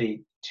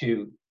ability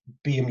to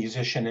be a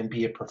musician and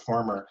be a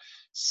performer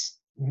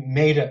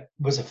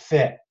was a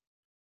fit.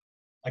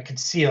 I could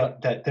see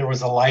that there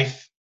was a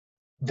life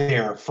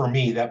there for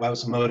me that I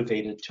was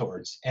motivated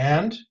towards.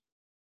 And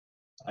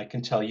I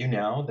can tell you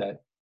now that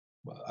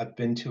I've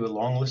been to a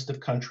long list of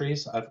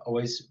countries.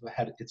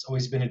 It's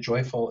always been a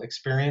joyful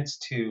experience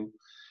to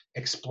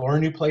explore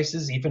new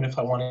places, even if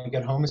I want to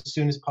get home as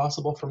soon as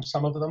possible from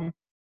some of them.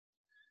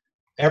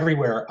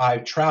 Everywhere I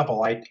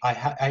travel, I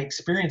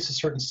experience a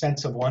certain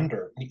sense of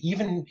wonder,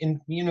 even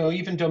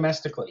even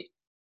domestically.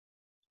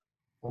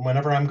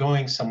 Whenever I'm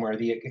going somewhere,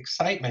 the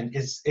excitement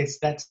it's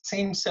that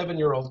same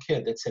 7-year-old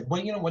kid that said,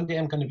 well, one day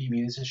I'm going to be a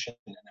musician,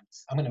 and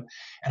I'm going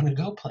to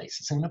go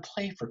places. I'm going to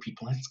play for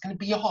people, and it's going to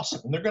be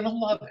awesome, and they're going to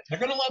love it. They're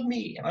going to love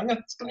me, and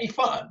it's going to be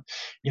fun,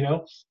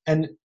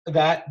 And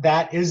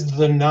that is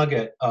the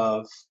nugget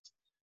of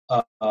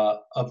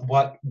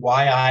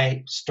why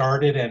I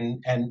started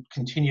and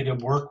continue to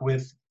work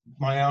with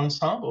my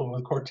ensemble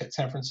with Quartet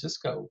San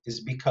Francisco, is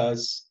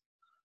because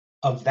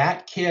of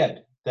that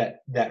kid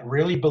that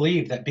really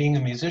believed that being a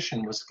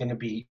musician was going to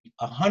be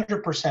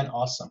 100%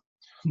 awesome.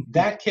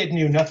 That kid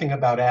knew nothing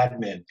about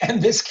admin,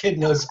 and this kid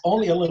knows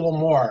only a little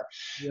more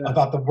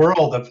about the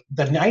world of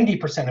the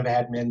 90% of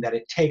admin that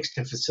it takes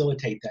to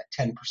facilitate that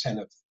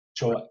 10% of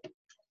joy.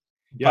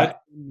 Yeah, it's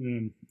But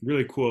been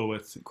really cool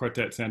with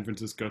Quartet San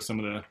Francisco. Some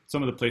of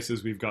the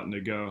places we've gotten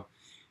to go,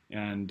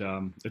 and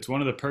it's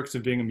one of the perks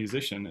of being a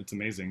musician. It's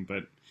amazing,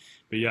 but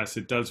yes,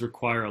 it does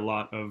require a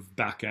lot of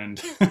back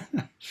end,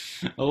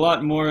 a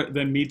lot more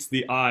than meets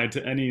the eye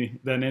to any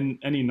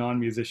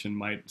non-musician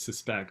might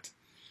suspect.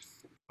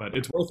 But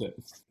it's worth it.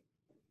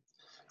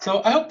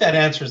 so I hope that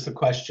answers the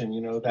question.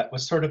 That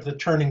was sort of the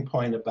turning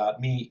point about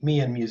me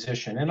and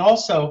musician. And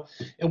also,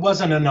 it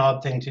wasn't an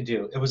odd thing to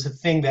do. It was a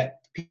thing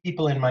that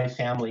people in my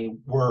family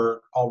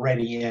were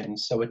already in.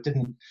 So it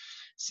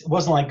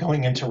wasn't like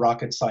going into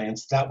rocket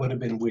science. That would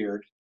have been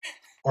weird.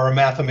 Or a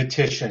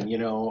mathematician,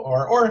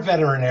 or a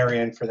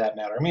veterinarian for that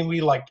matter. I mean, we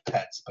liked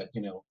pets, but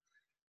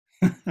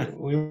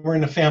we were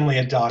in a family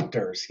of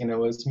doctors.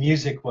 As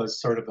music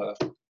was sort of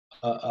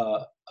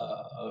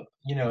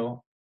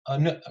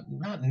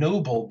not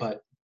noble,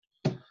 but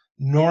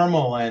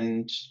normal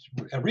and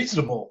a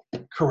reasonable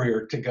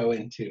career to go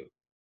into.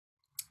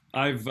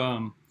 I've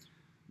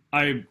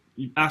I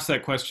asked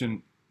that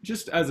question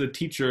just as a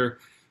teacher.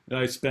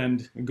 I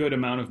spend a good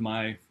amount of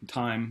my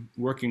time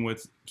working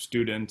with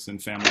students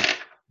and families,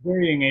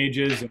 varying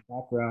ages and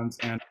backgrounds,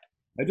 and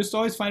I just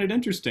always find it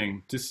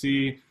interesting to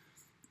see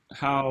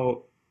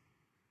how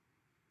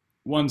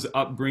one's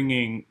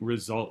upbringing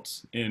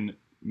results in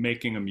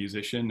making a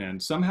musician.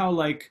 And somehow,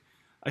 like,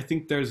 I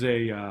think there's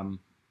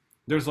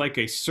like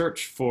a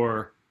search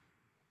for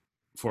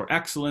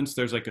excellence.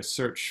 There's like a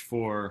search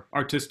for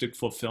artistic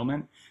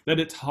fulfillment that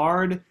it's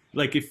hard,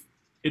 like, if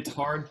it's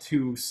hard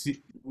to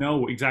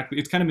know exactly.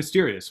 It's kind of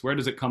mysterious. Where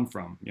does it come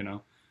from,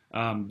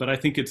 but I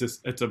think it's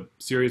a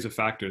series of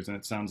factors, and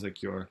it sounds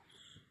like your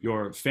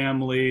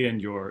family and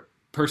your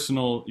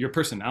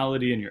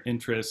personality and your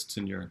interests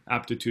and your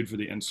aptitude for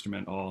the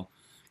instrument all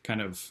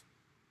kind of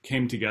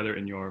came together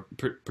in your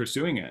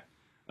pursuing it.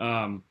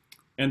 um,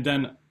 and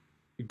then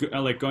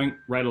like going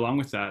right along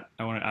with that,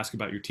 I want to ask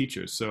about your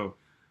teachers. So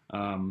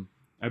um,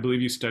 I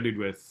believe you studied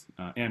with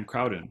Anne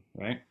Crowden,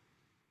 right?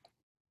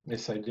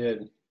 Yes, I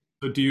did.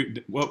 So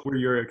what were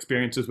your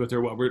experiences with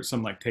her? What were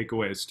some like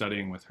takeaways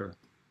studying with her?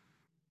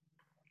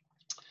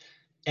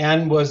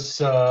 Anne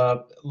was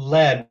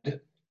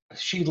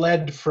she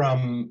led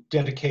from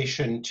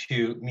dedication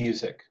to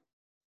music.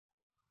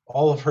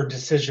 All of her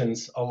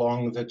decisions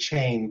along the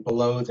chain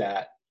below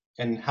that,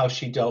 and how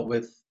she dealt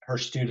with her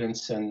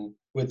students and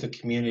with the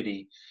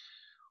community,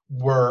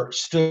 were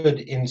stood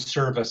in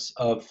service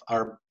of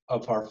our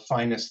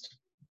finest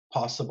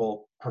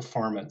possible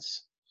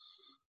performance.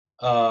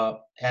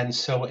 And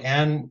so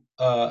Anne,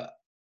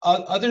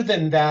 other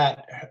than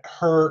that,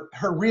 her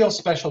real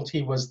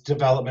specialty was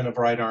development of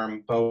right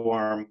arm, bow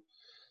arm,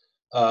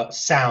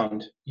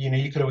 sound.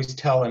 You could always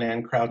tell an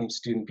Anne Crowden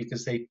student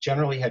because they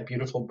generally had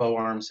beautiful bow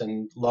arms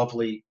and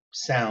lovely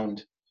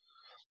sound.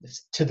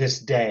 To this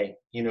day,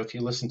 if you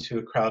listen to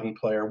a Crowden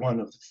player, one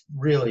of the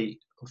really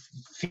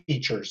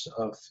features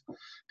of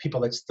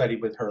people that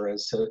studied with her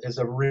is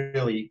a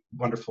really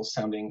wonderful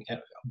sounding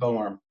bow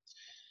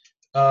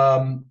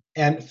arm.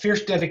 And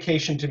fierce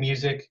dedication to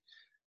music,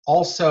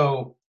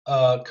 also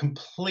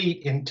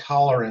complete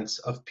intolerance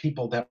of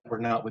people that were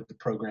not with the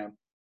program.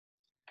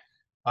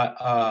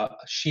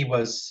 She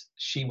was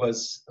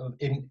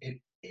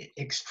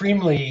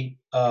extremely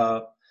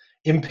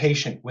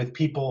impatient with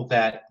people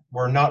that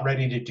were not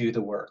ready to do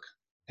the work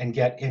and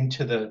get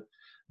into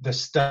the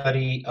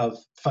study of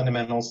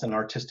fundamentals and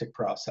artistic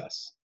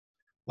process.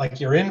 Like,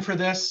 you're in for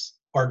this,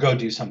 or go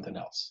do something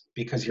else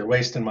because you're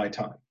wasting my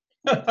time.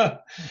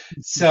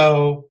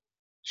 So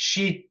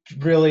she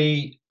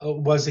really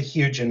was a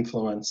huge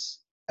influence,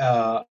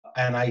 for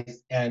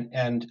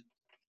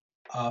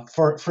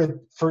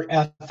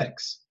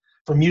ethics,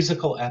 for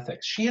musical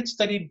ethics. She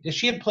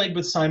had played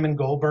with Simon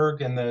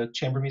Goldberg in the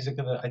chamber music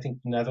of I think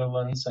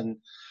Netherlands, and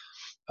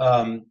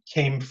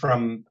came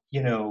from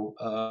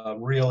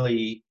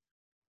really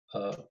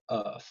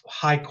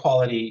high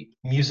quality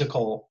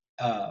musical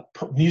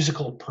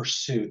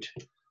pursuit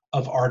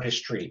of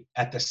artistry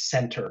at the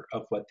center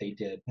of what they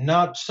did.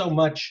 Not so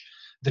much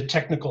the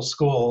technical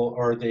school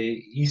or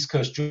the East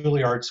Coast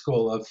Juilliard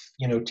school of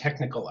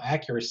technical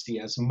accuracy,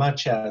 as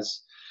much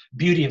as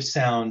beauty of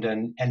sound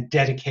and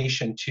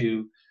dedication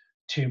to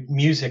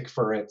music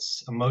for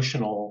its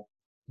emotional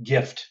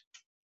gift,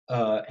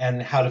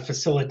 and how to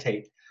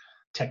facilitate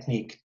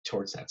technique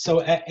towards that.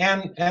 So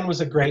Anne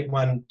was a great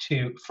one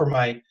for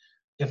my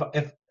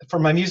if for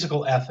my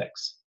musical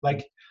ethics.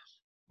 Like,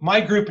 my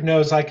group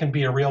knows I can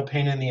be a real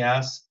pain in the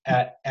ass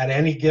at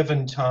any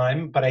given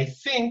time, but I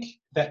think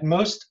that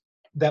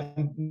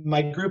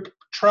my group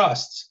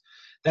trusts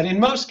that in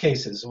most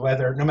cases,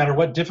 no matter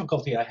what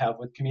difficulty I have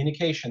with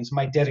communications,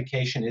 my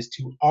dedication is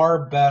to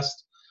our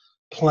best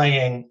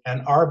playing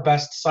and our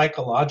best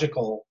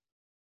psychological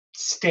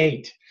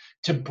state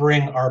to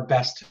bring our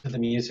best to the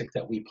music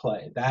that we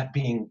play, that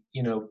being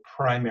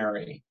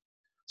primary.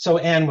 So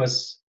Anne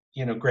was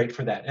great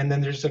for that. And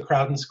then there's the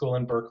Crowden School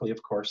in Berkeley,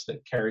 of course,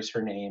 that carries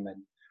her name,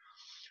 and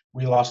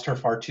we lost her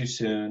far too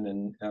soon.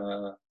 And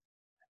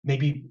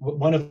maybe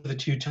one of the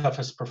two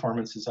toughest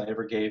performances I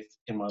ever gave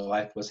in my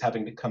life was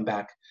having to come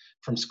back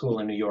from school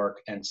in New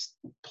York and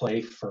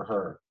play for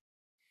her.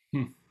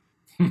 Hmm.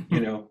 You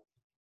know,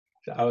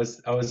 I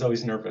was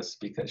always nervous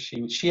because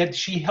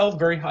she held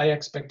very high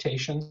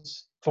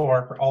expectations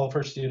for all of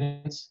her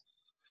students,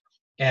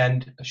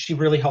 and she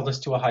really held us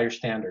to a higher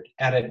standard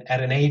at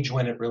an age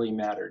when it really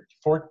mattered.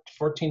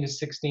 14 to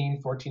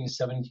 16, 14 to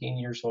 17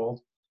 years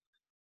old.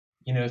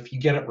 You know, if you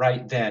get it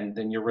right then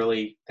you're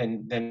really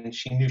then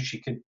she knew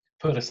she could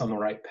put us on the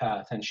right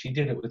path, and she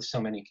did it with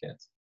so many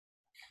kids.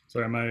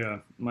 Sorry,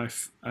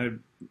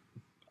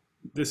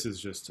 this is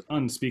just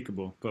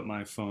unspeakable, but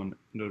my phone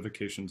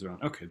notifications are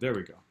on. Okay, there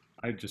we go.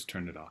 I just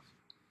turned it off.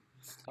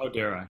 How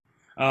dare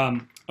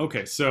I?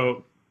 Okay,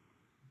 so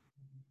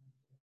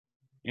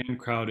Anne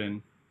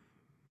Crowden,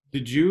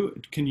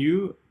 can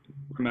you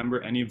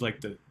remember any of like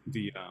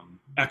the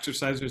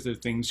exercises or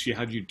things she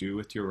had you do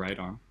with your right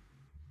arm?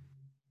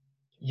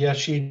 Yeah,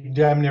 she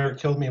damn near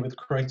killed me with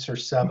Kreutzer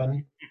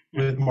 7,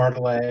 with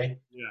Martelet.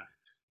 Yeah.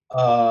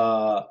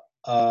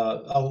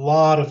 A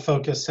lot of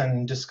focus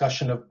and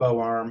discussion of bow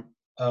arm,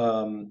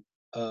 um,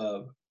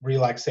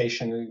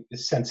 relaxation,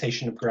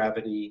 sensation of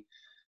gravity,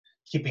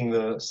 keeping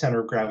the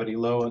center of gravity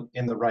low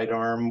in the right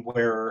arm,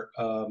 where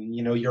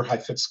your high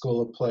fit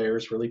school of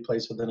players really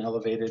plays with an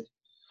elevated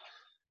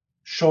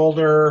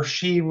shoulder.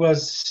 She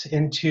was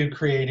into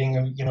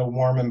creating,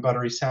 warm and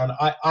buttery sound.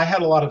 I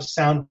had a lot of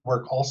sound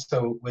work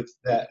also with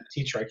that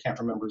teacher. I can't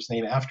remember his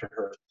name after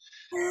her,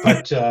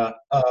 but uh,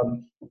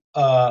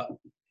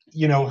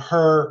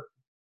 her.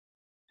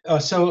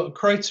 So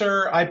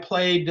Kreutzer, I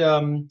played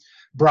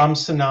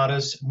Brahms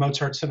sonatas,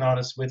 Mozart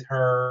sonatas with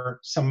her,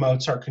 some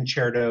Mozart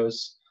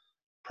concertos.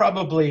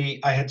 Probably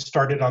I had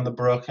started on the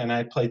Bruch and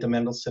I played the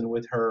Mendelssohn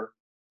with her.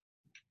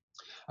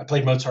 I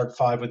played Mozart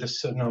 5 with the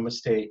Sonoma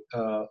State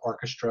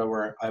Orchestra,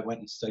 where I went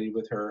and studied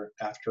with her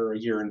after a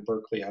year in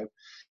Berkeley. I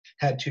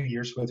had 2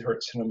 years with her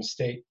at Sonoma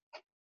State.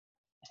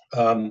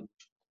 Um,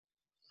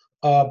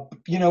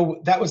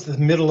 that was the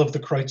middle of the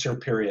Kreutzer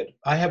period.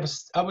 I had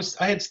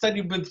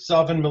studied with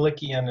Zavin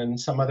Malikian and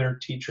some other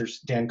teachers,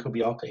 Dan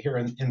Kobialka, here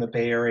in the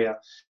Bay Area,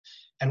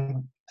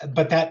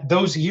 but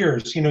those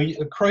years,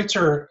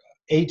 Kreutzer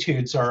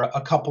etudes are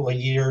a couple of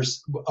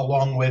years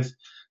along with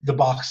the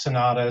Bach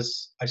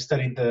sonatas. I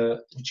studied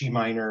the G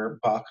minor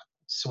Bach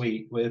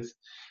suite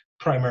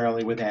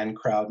primarily with Anne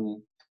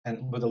Crowden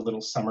and with a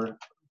little summer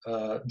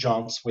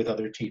jaunts with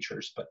other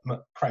teachers, but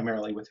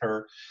primarily with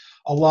her.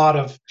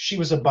 She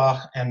was a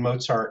Bach and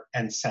Mozart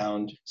and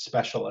sound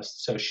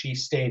specialist, so she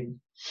stayed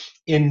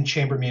in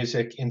chamber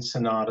music, in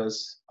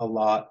sonatas a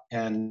lot,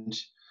 and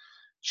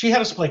she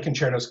had us play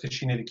concertos because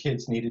she knew the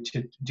kids needed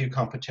to do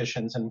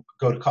competitions and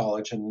go to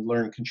college and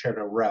learn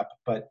concerto rep.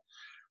 But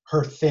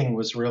her thing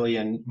was really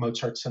in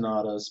Mozart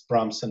sonatas,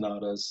 Brahms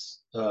sonatas,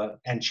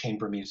 and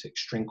chamber music,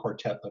 string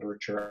quartet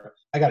literature.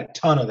 I got a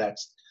ton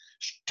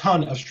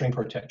of string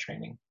quartet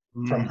training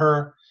from Mm.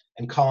 her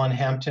and Colin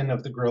Hampton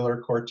of the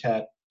Griller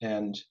Quartet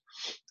and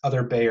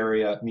other Bay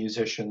Area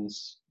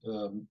musicians,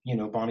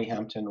 Bonnie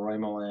Hampton, Roy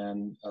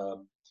Milan,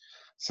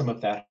 some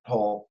of that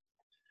whole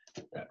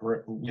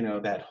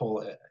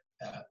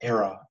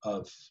era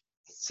of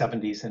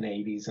 70s and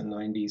 80s and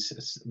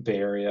 90s Bay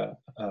Area,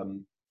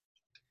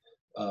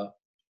 uh,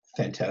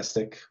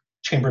 fantastic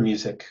chamber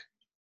music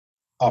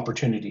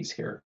opportunities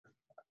here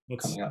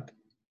That's coming up.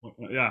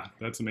 yeah,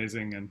 that's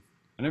amazing. And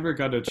I never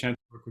got a chance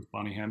to work with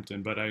Bonnie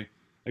Hampton, but I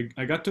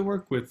got to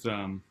work with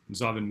Zavin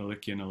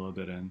Malikian a little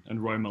bit and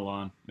Roy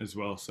Milan as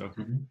well. So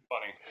Mhm.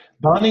 funny.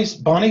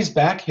 Bonnie's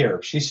back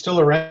here. She's still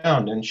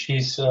around, and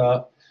she's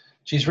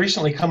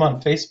recently come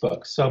on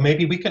Facebook. So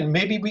maybe we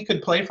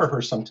could play for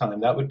her sometime.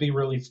 That would be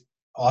really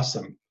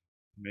awesome.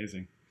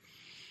 Amazing.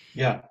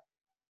 Yeah.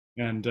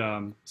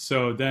 And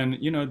so then,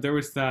 there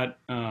was that.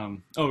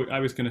 Oh, I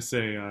was going to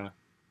say,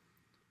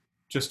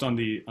 just on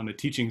the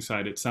teaching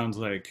side, it sounds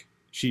like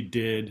she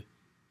did.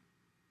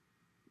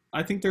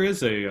 I think there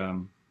is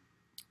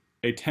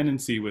a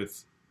tendency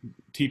with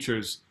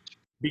teachers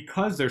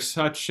because it's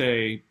such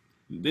a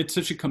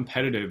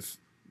competitive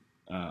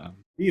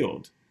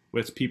field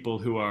with people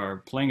who are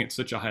playing at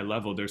such a high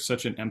level. There's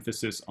such an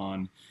emphasis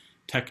on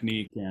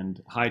technique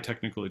and high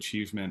technical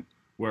achievement,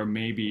 where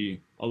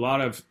maybe a lot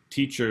of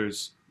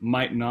teachers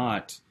might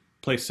not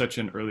place such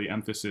an early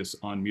emphasis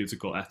on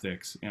musical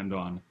ethics and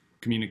on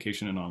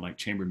communication and on like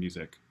chamber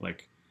music,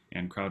 like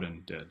Anne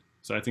Crowden did.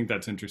 So I think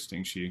that's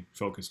interesting. She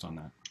focused on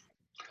that.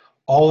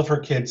 All of her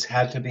kids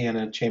had to be in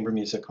a chamber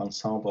music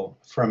ensemble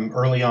from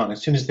early on.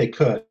 As soon as they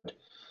could,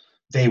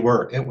 they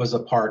were. It was a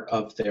part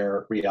of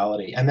their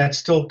reality. And that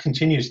still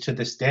continues to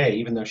this day,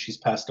 even though she's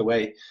passed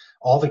away.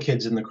 All the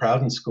kids in the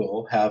Crowden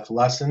School have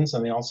lessons,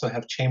 and they also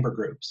have chamber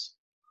groups.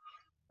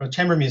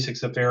 Chamber music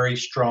is a very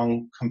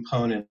strong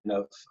component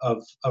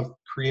of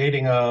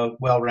creating a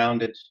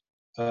well-rounded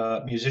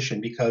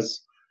musician,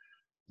 because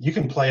you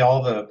can play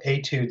all the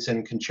etudes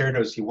and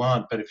concertos you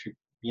want, but if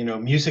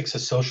music's a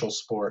social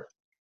sport,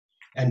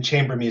 and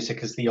chamber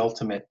music is the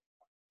ultimate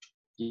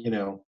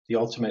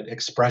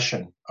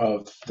expression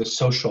of the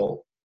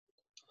social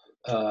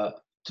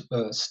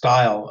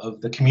style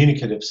of the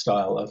communicative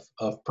style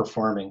of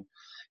performing.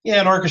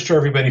 Yeah, in orchestra,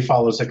 everybody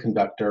follows a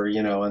conductor,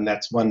 and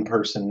that's one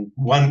person,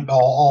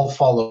 all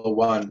follow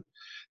one.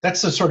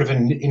 That's a sort of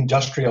an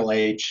industrial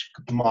age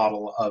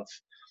model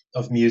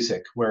of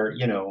music where,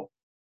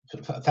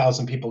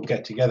 1,000 people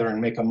get together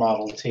and make a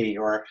Model T,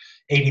 or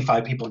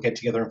 85 people get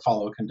together and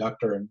follow a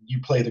conductor, and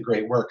you play the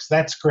great works.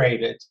 That's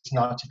great. It's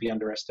not to be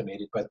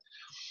underestimated. But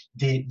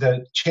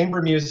the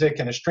chamber music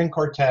and a string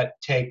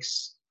quartet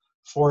takes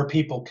four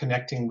people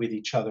connecting with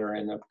each other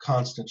in a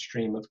constant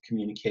stream of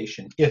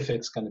communication, if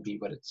it's going to be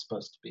what it's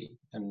supposed to be.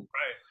 And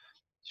Right.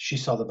 she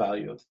saw the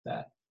value of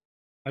that.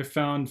 I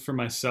found for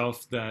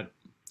myself that,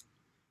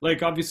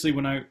 like, obviously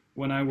when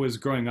I was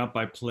growing up,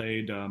 I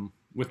played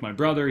with my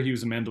brother. He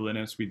was a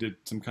mandolinist. We did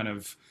some kind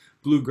of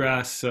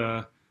bluegrass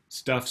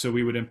stuff, so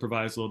we would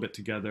improvise a little bit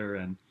together,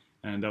 and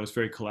that was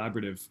very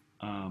collaborative.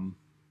 And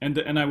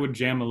I would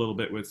jam a little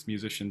bit with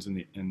musicians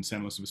in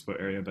San Luis Obispo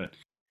area, but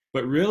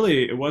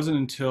really it wasn't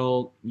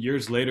until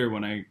years later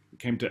when I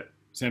came to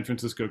San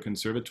Francisco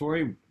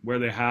Conservatory, where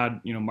they had,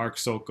 Mark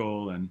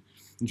Sokol and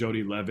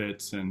Jody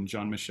Levitz and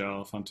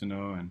Jean-Michel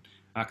Fontenot and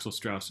Axel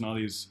Strauss and all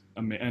these,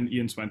 and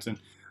Ian Swenson,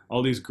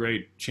 all these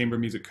great chamber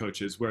music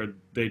coaches, where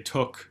they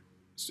took,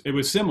 it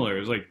was similar. It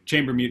was like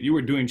chamber music. You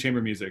were doing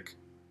chamber music,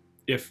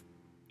 if,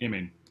 I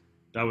mean,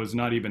 that was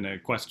not even a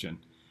question.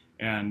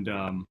 And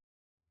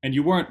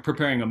you weren't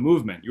preparing a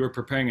movement. You were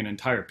preparing an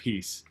entire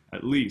piece,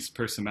 at least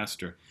per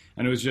semester.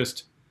 And it was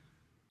just,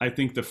 I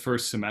think the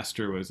first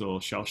semester was a little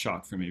shell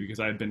shock for me, because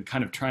I had been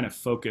kind of trying to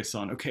focus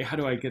on, okay, how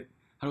do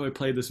I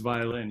play this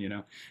violin,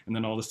 And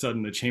then all of a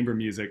sudden the chamber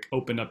music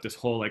opened up this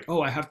whole, like,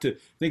 oh, I have to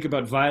think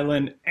about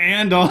violin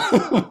and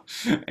all,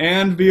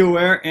 and be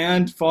aware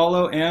and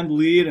follow and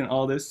lead and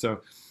all this.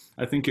 So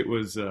I think it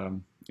was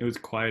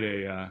quite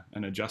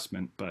an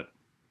adjustment, but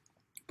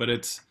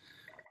that's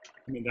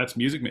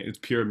music. It's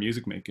pure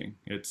music making.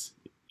 It's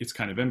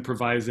kind of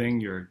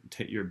improvising. You're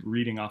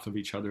reading off of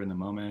each other in the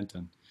moment,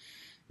 and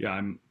yeah,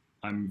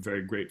 I'm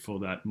very grateful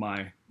that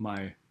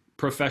my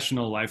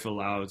professional life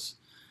allows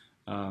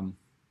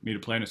me to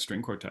play in a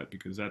string quartet,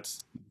 because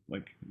that's,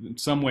 like, in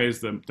some ways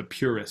the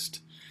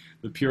purest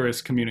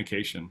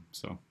communication.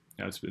 So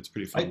yeah, it's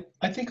pretty fun.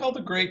 I think all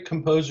the great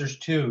composers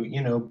too,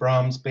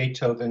 Brahms,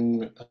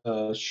 Beethoven,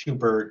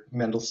 Schubert,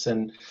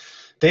 Mendelssohn,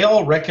 they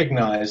all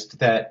recognized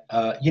that,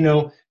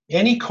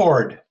 any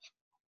chord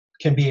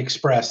can be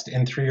expressed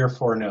in 3 or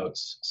 4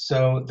 notes.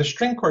 So the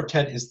string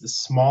quartet is the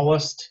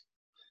smallest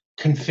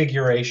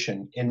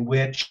configuration in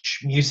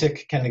which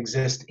music can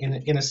exist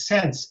in a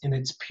sense in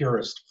its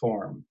purest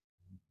form.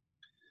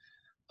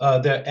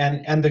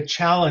 The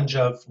challenge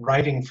of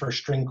writing for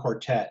string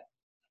quartet.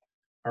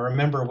 I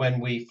remember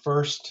when I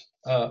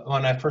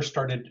first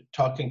started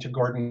talking to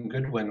Gordon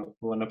Goodwin,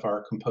 one of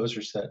our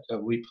composers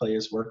that we play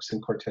his works in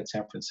Quartet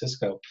San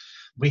Francisco,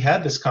 we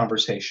had this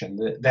conversation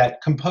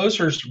that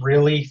composers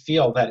really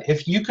feel that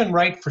if you can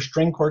write for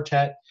string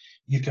quartet,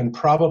 you can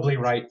probably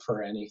write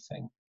for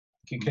anything.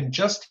 You can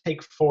just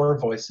take 4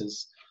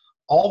 voices,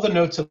 all the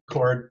notes of the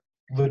chord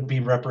would be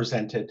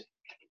represented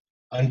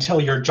until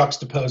you're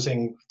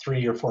juxtaposing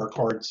 3 or 4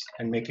 chords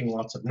and making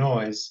lots of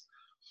noise.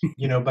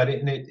 But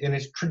in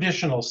its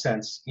traditional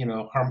sense,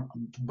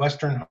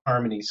 Western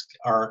harmonies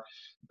are,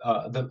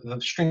 the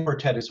string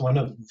quartet is one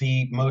of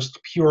the most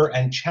pure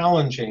and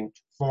challenging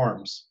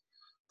forms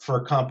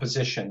for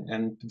composition.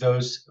 And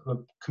those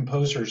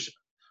composers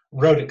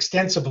wrote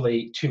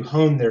extensively to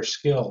hone their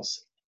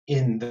skills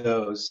in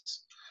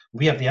those.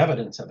 We have the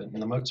evidence of it in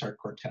the Mozart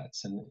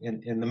quartets and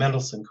in the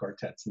Mendelssohn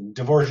quartets and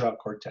Dvorak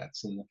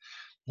quartets, and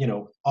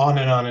on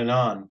and on and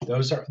on.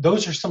 Those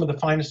are some of the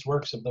finest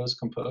works of those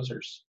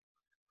composers,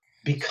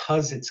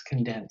 because it's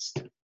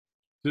condensed.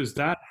 Is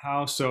that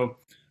how? So,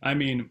 I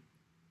mean,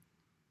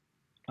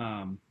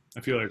 I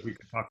feel like we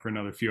could talk for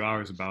another few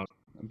hours about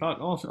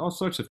all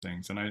sorts of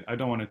things, and I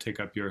don't want to take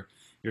up your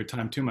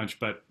time too much,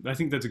 but I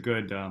think that's a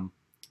good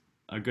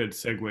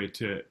segue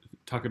to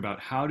talk about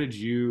how did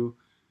you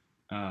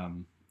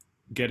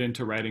get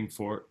into writing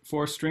for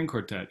a string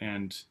quartet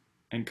and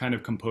kind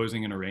of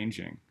composing and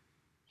arranging.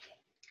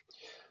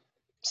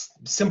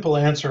 Simple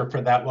answer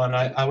for that one.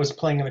 I was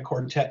playing in a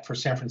quartet for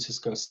San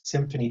Francisco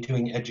Symphony,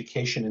 doing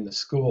education in the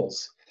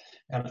schools.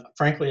 And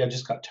frankly, I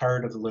just got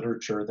tired of the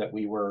literature that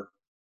we were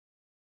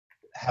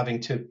having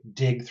to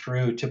dig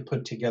through to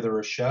put together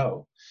a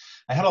show.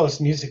 I had all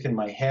this music in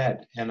my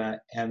head, and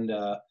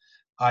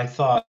I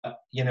thought,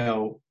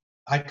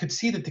 I could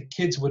see that the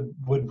kids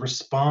would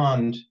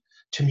respond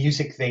to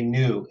music they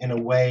knew in a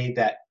way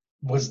that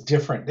was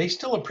different. They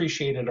still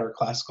appreciated our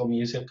classical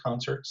music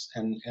concerts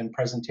and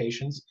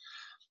presentations.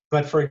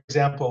 But for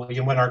example,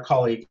 when our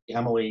colleague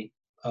Emily,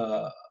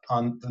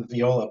 on the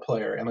viola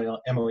player,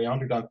 Emily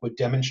Onderdonk, would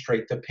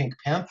demonstrate the Pink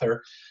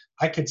Panther,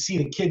 I could see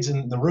the kids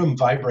in the room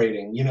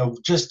vibrating,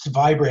 just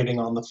vibrating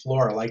on the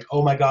floor, like,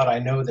 oh my God, I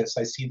know this.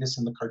 I see this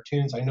in the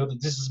cartoons. I know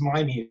that this is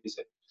my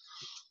music.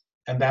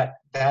 And that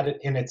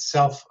in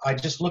itself, I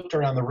just looked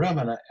around the room,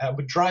 and I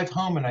would drive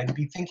home and I'd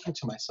be thinking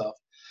to myself,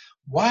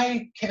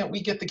 why can't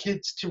we get the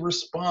kids to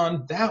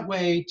respond that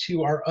way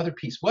to our other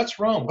piece? What's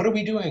wrong? What are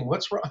we doing?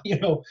 What's wrong?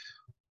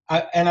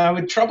 And I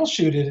would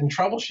troubleshoot it and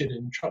troubleshoot it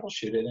and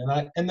troubleshoot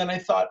it. And then I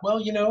thought,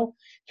 well,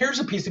 here's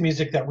a piece of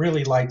music that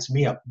really lights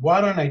me up.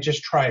 Why don't I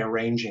just try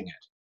arranging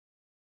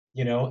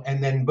it?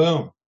 And then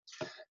boom,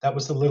 that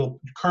was the little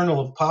kernel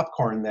of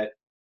popcorn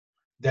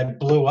that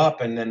blew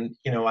up. And then,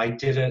 I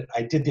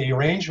did the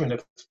arrangement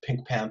of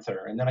Pink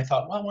Panther. And then I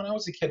thought, well, when I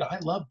was a kid, I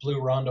loved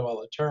Blue Rondo a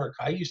la Turk.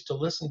 I used to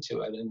listen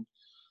to it. And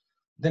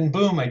then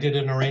boom, I did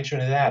an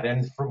arrangement of that.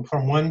 And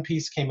from one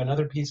piece came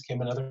another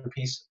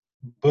piece,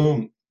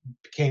 boom,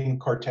 became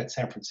Quartet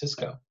San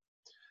Francisco.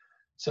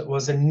 So it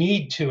was a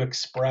need to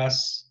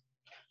express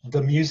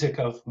the music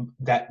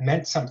that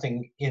meant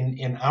something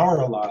in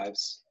our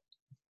lives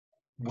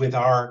with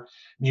our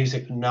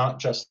music, not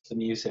just the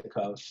music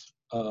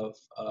of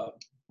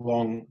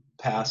long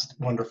past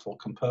wonderful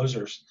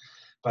composers.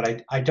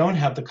 But I don't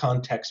have the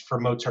context for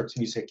Mozart's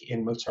music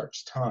in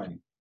Mozart's time.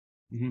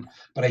 Mm-hmm.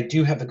 But I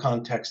do have the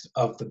context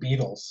of the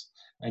Beatles.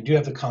 I do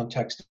have the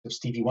context of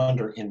Stevie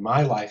Wonder in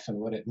my life and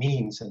what it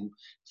means. And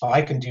if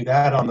I can do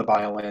that on the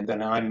violin,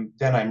 then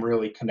I'm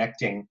really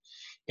connecting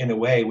in a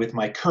way with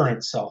my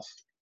current self,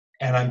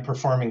 and I'm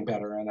performing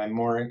better and I'm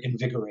more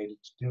invigorated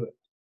to do it.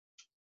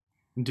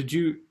 Did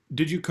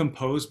you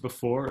compose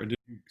before, or did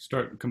you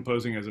start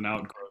composing as an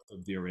outgrowth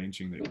of the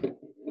arranging that you did?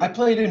 I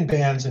played in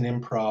bands and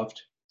improv'd,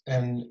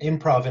 and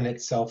improv in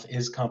itself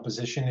is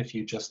composition. If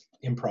you just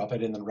improv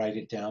it and then write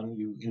it down,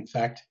 you in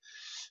fact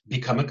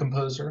become a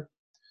composer.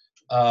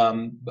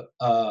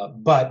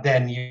 But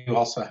then you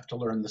also have to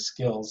learn the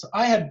skills.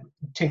 I had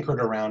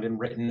tinkered around and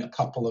written a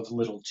couple of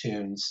little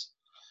tunes,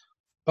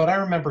 but I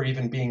remember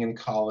even being in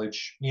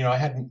college, I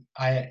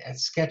had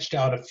sketched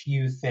out a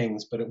few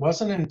things, but it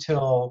wasn't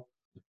until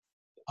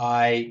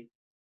I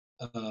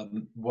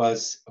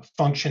was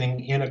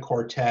functioning in a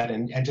quartet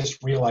and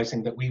just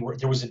realizing that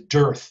there was a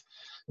dearth,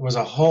 there was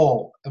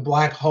a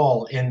black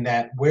hole in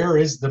that. Where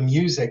is the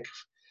music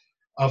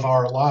of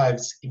our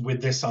lives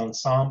with this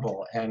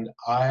ensemble? And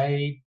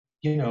I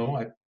did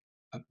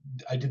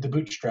the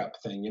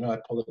bootstrap thing. I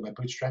pulled up my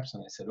bootstraps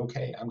and I said,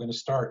 okay, I'm going to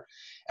start.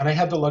 And I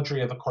had the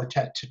luxury of a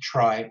quartet to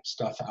try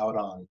stuff out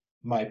on.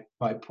 My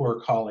poor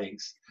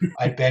colleagues.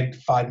 I begged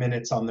 5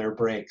 minutes on their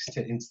breaks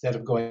instead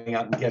of going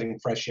out and getting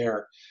fresh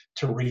air,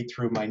 to read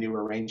through my new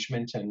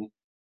arrangement, and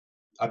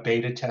I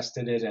beta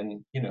tested it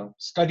and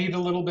studied a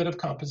little bit of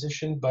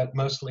composition, but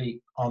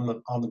mostly on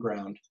the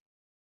ground.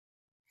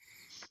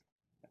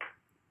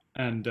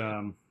 And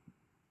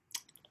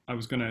I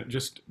was gonna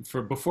just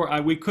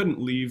we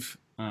couldn't leave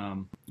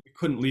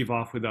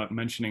off without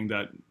mentioning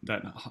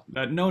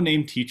that no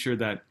name teacher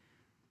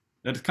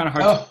that's kind of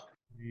hard to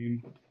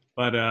name.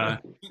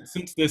 But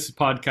since this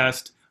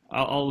podcast,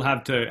 I'll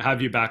have to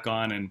have you back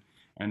on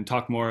and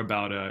talk more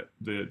about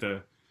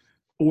the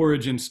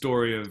origin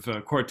story of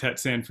Quartet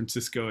San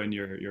Francisco and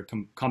your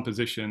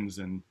compositions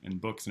and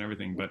books and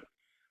everything.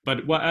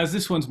 But as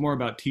this one's more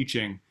about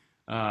teaching,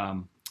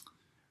 why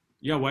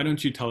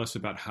don't you tell us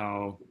about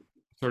how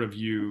sort of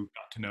you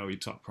got to know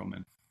Itzhak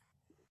Perlman?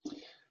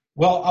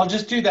 Well, I'll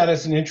just do that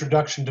as an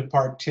introduction to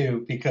part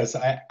two, because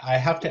I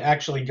have to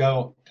actually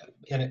go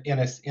in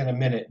a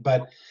minute.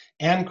 But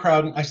Anne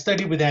Crowden, I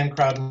studied with Anne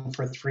Crowden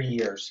for 3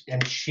 years,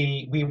 and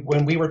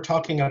when we were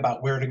talking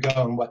about where to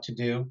go and what to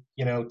do,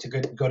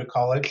 to go to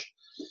college,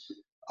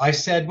 I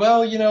said,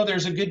 well,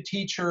 there's a good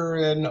teacher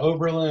in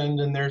Oberlin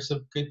and there's a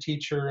good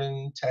teacher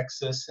in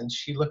Texas. And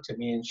she looked at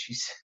me and she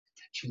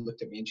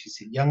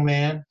said, young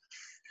man,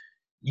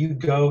 you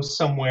go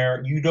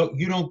somewhere. You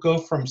don't go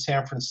from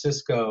San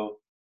Francisco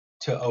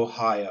to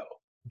Ohio.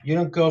 You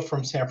don't go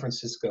from San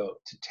Francisco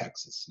to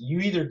Texas. You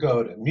either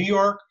go to New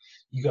York,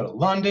 you go to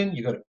London,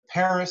 you go to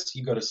Paris,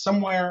 you go to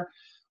somewhere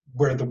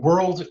where the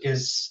world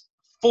is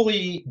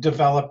fully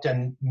developed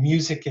and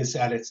music is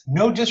at its,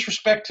 no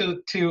disrespect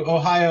to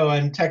Ohio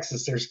and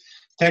Texas. There's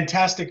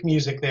fantastic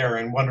music there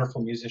and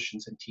wonderful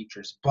musicians and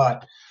teachers.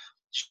 But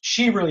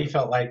she really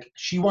felt like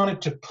she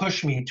wanted to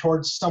push me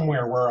towards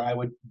somewhere where I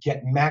would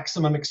get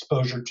maximum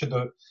exposure to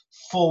the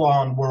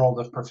full-on world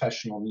of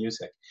professional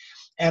music.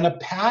 And a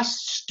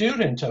past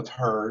student of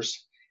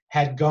hers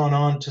had gone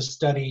on to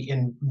study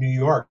in New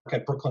York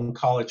at Brooklyn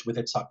College with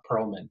Itzhak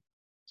Perlman.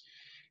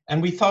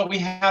 And we thought we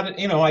had,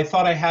 I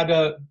thought I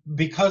had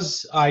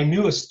because I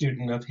knew a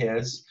student of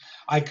his,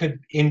 I could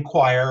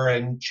inquire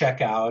and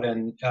check out.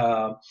 And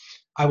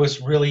I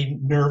was really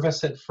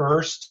nervous at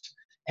first.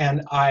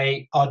 And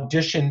I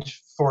auditioned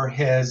for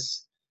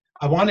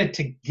I wanted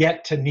to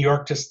get to New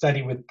York to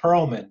study with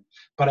Perlman,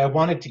 but I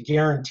wanted to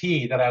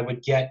guarantee that I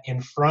would get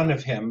in front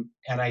of him.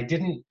 And I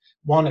didn't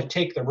want to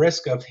take the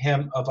risk of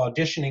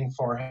auditioning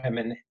for him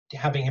and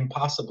having him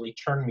possibly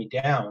turn me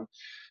down.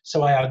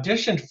 So I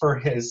auditioned for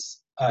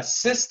his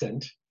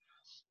assistant,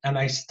 and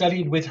I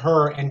studied with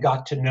her and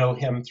got to know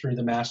him through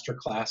the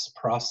masterclass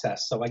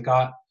process. So I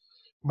got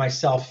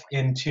myself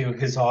into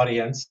his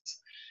audience.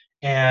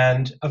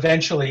 And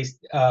eventually,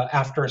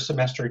 after a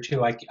semester or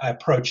two, I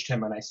approached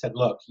him and I said,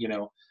 look,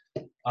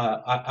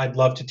 I'd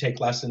love to take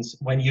lessons.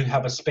 When you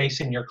have a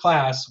space in your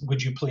class,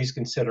 would you please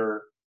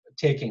consider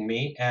taking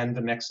me? And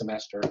the next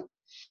semester,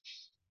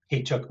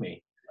 he took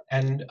me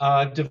and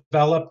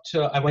developed.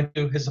 I went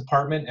to his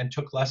apartment and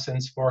took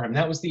lessons for him.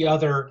 That was the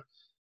other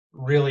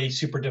really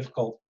super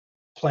difficult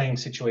playing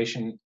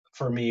situation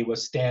for me,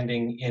 was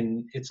standing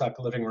in Itzhak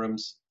living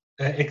rooms,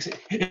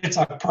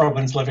 Itzhak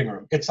Perlman's living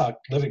room, Itzhak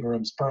living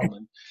rooms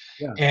Perlman,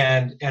 Yeah.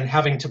 and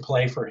having to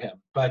play for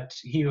him. But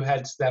he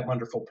had that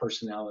wonderful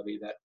personality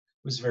that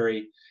was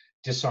very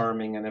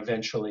disarming, and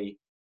eventually,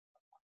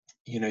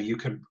 you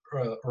could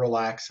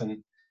relax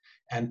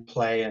and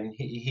play. And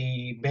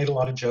he made a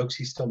lot of jokes.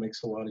 He still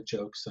makes a lot of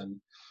jokes.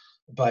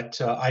 But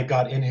I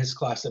got in his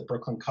class at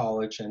Brooklyn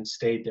College and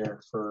stayed there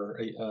for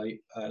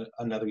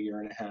another year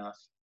and a half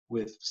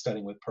with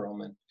studying with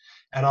Perlman.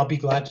 And I'll be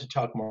glad to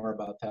talk more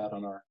about that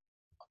on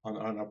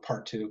our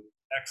part two.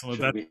 Excellent.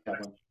 Should That's we have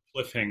one? a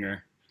cliffhanger.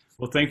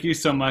 Well, thank you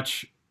so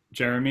much,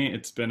 Jeremy.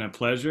 It's been a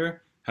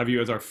pleasure have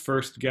you as our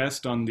first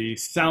guest on the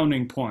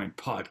Sounding Point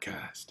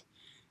podcast.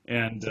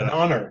 And It's an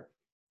honor.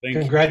 thank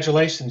you.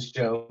 Congratulations,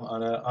 Joe,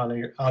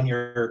 on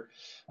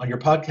your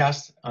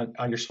podcast,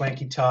 on your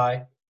swanky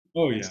tie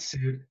Oh and yeah,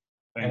 suit,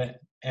 thank you.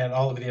 and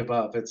all of the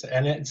above. It's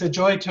a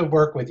joy to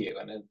work with you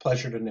and a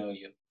pleasure to know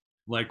you.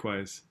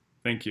 Likewise.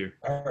 Thank you.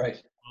 All right.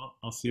 Well,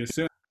 I'll see you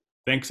soon.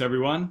 Thanks,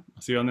 everyone.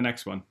 I'll see you on the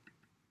next one.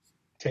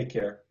 Take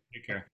care. Take care.